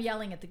I'm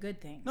yelling at the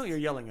good things. No, you're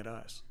yelling at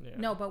us. Yeah.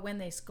 No, but when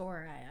they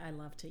score, I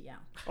love to yell.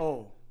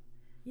 Oh,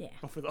 Yeah.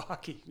 oh, for the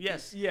hockey.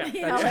 Yes. Yeah.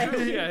 Yeah, That's like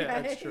true. you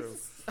Yeah, that's guys. true.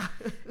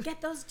 Get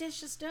those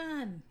dishes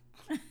done.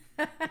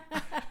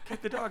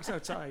 Get the dogs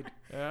outside.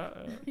 Yeah.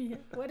 Yeah.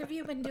 What have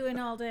you been doing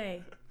all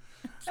day?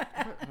 Oh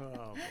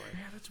boy.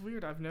 Yeah, that's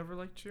weird. I've never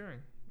liked cheering.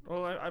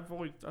 Well, I've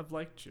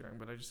liked cheering,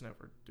 but I just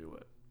never do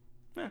it.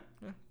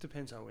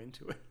 Depends how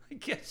into it. I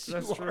guess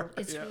That's you true. are.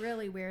 It's Yeah.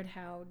 really weird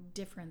how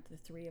different the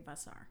three of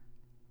us are.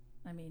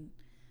 I mean,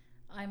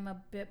 I'm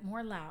a bit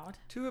more loud.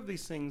 Two of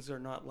these things are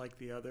not like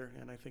the other,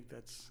 and I think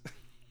that's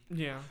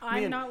Yeah.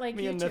 I'm not like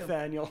me you and two.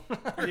 Nathaniel.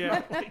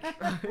 Yeah.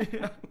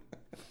 Yeah.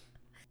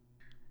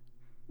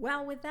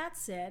 Well, with that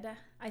said,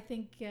 I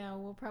think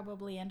we'll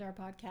probably end our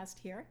podcast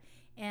here.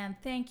 And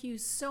thank you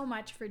so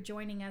much for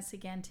joining us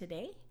again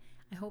today.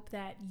 I hope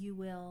that you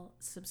will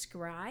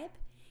subscribe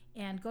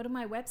and go to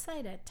my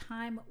website at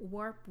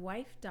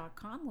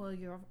timewarpwife.com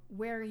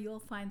where you'll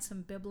find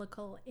some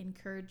biblical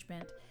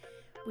encouragement.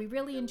 We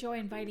really enjoy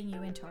inviting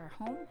you into our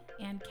home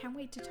and can't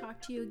wait to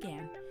talk to you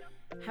again.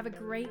 Have a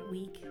great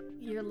week.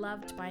 You're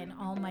loved by an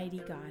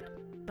almighty God.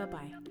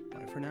 Bye-bye.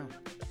 Bye for now.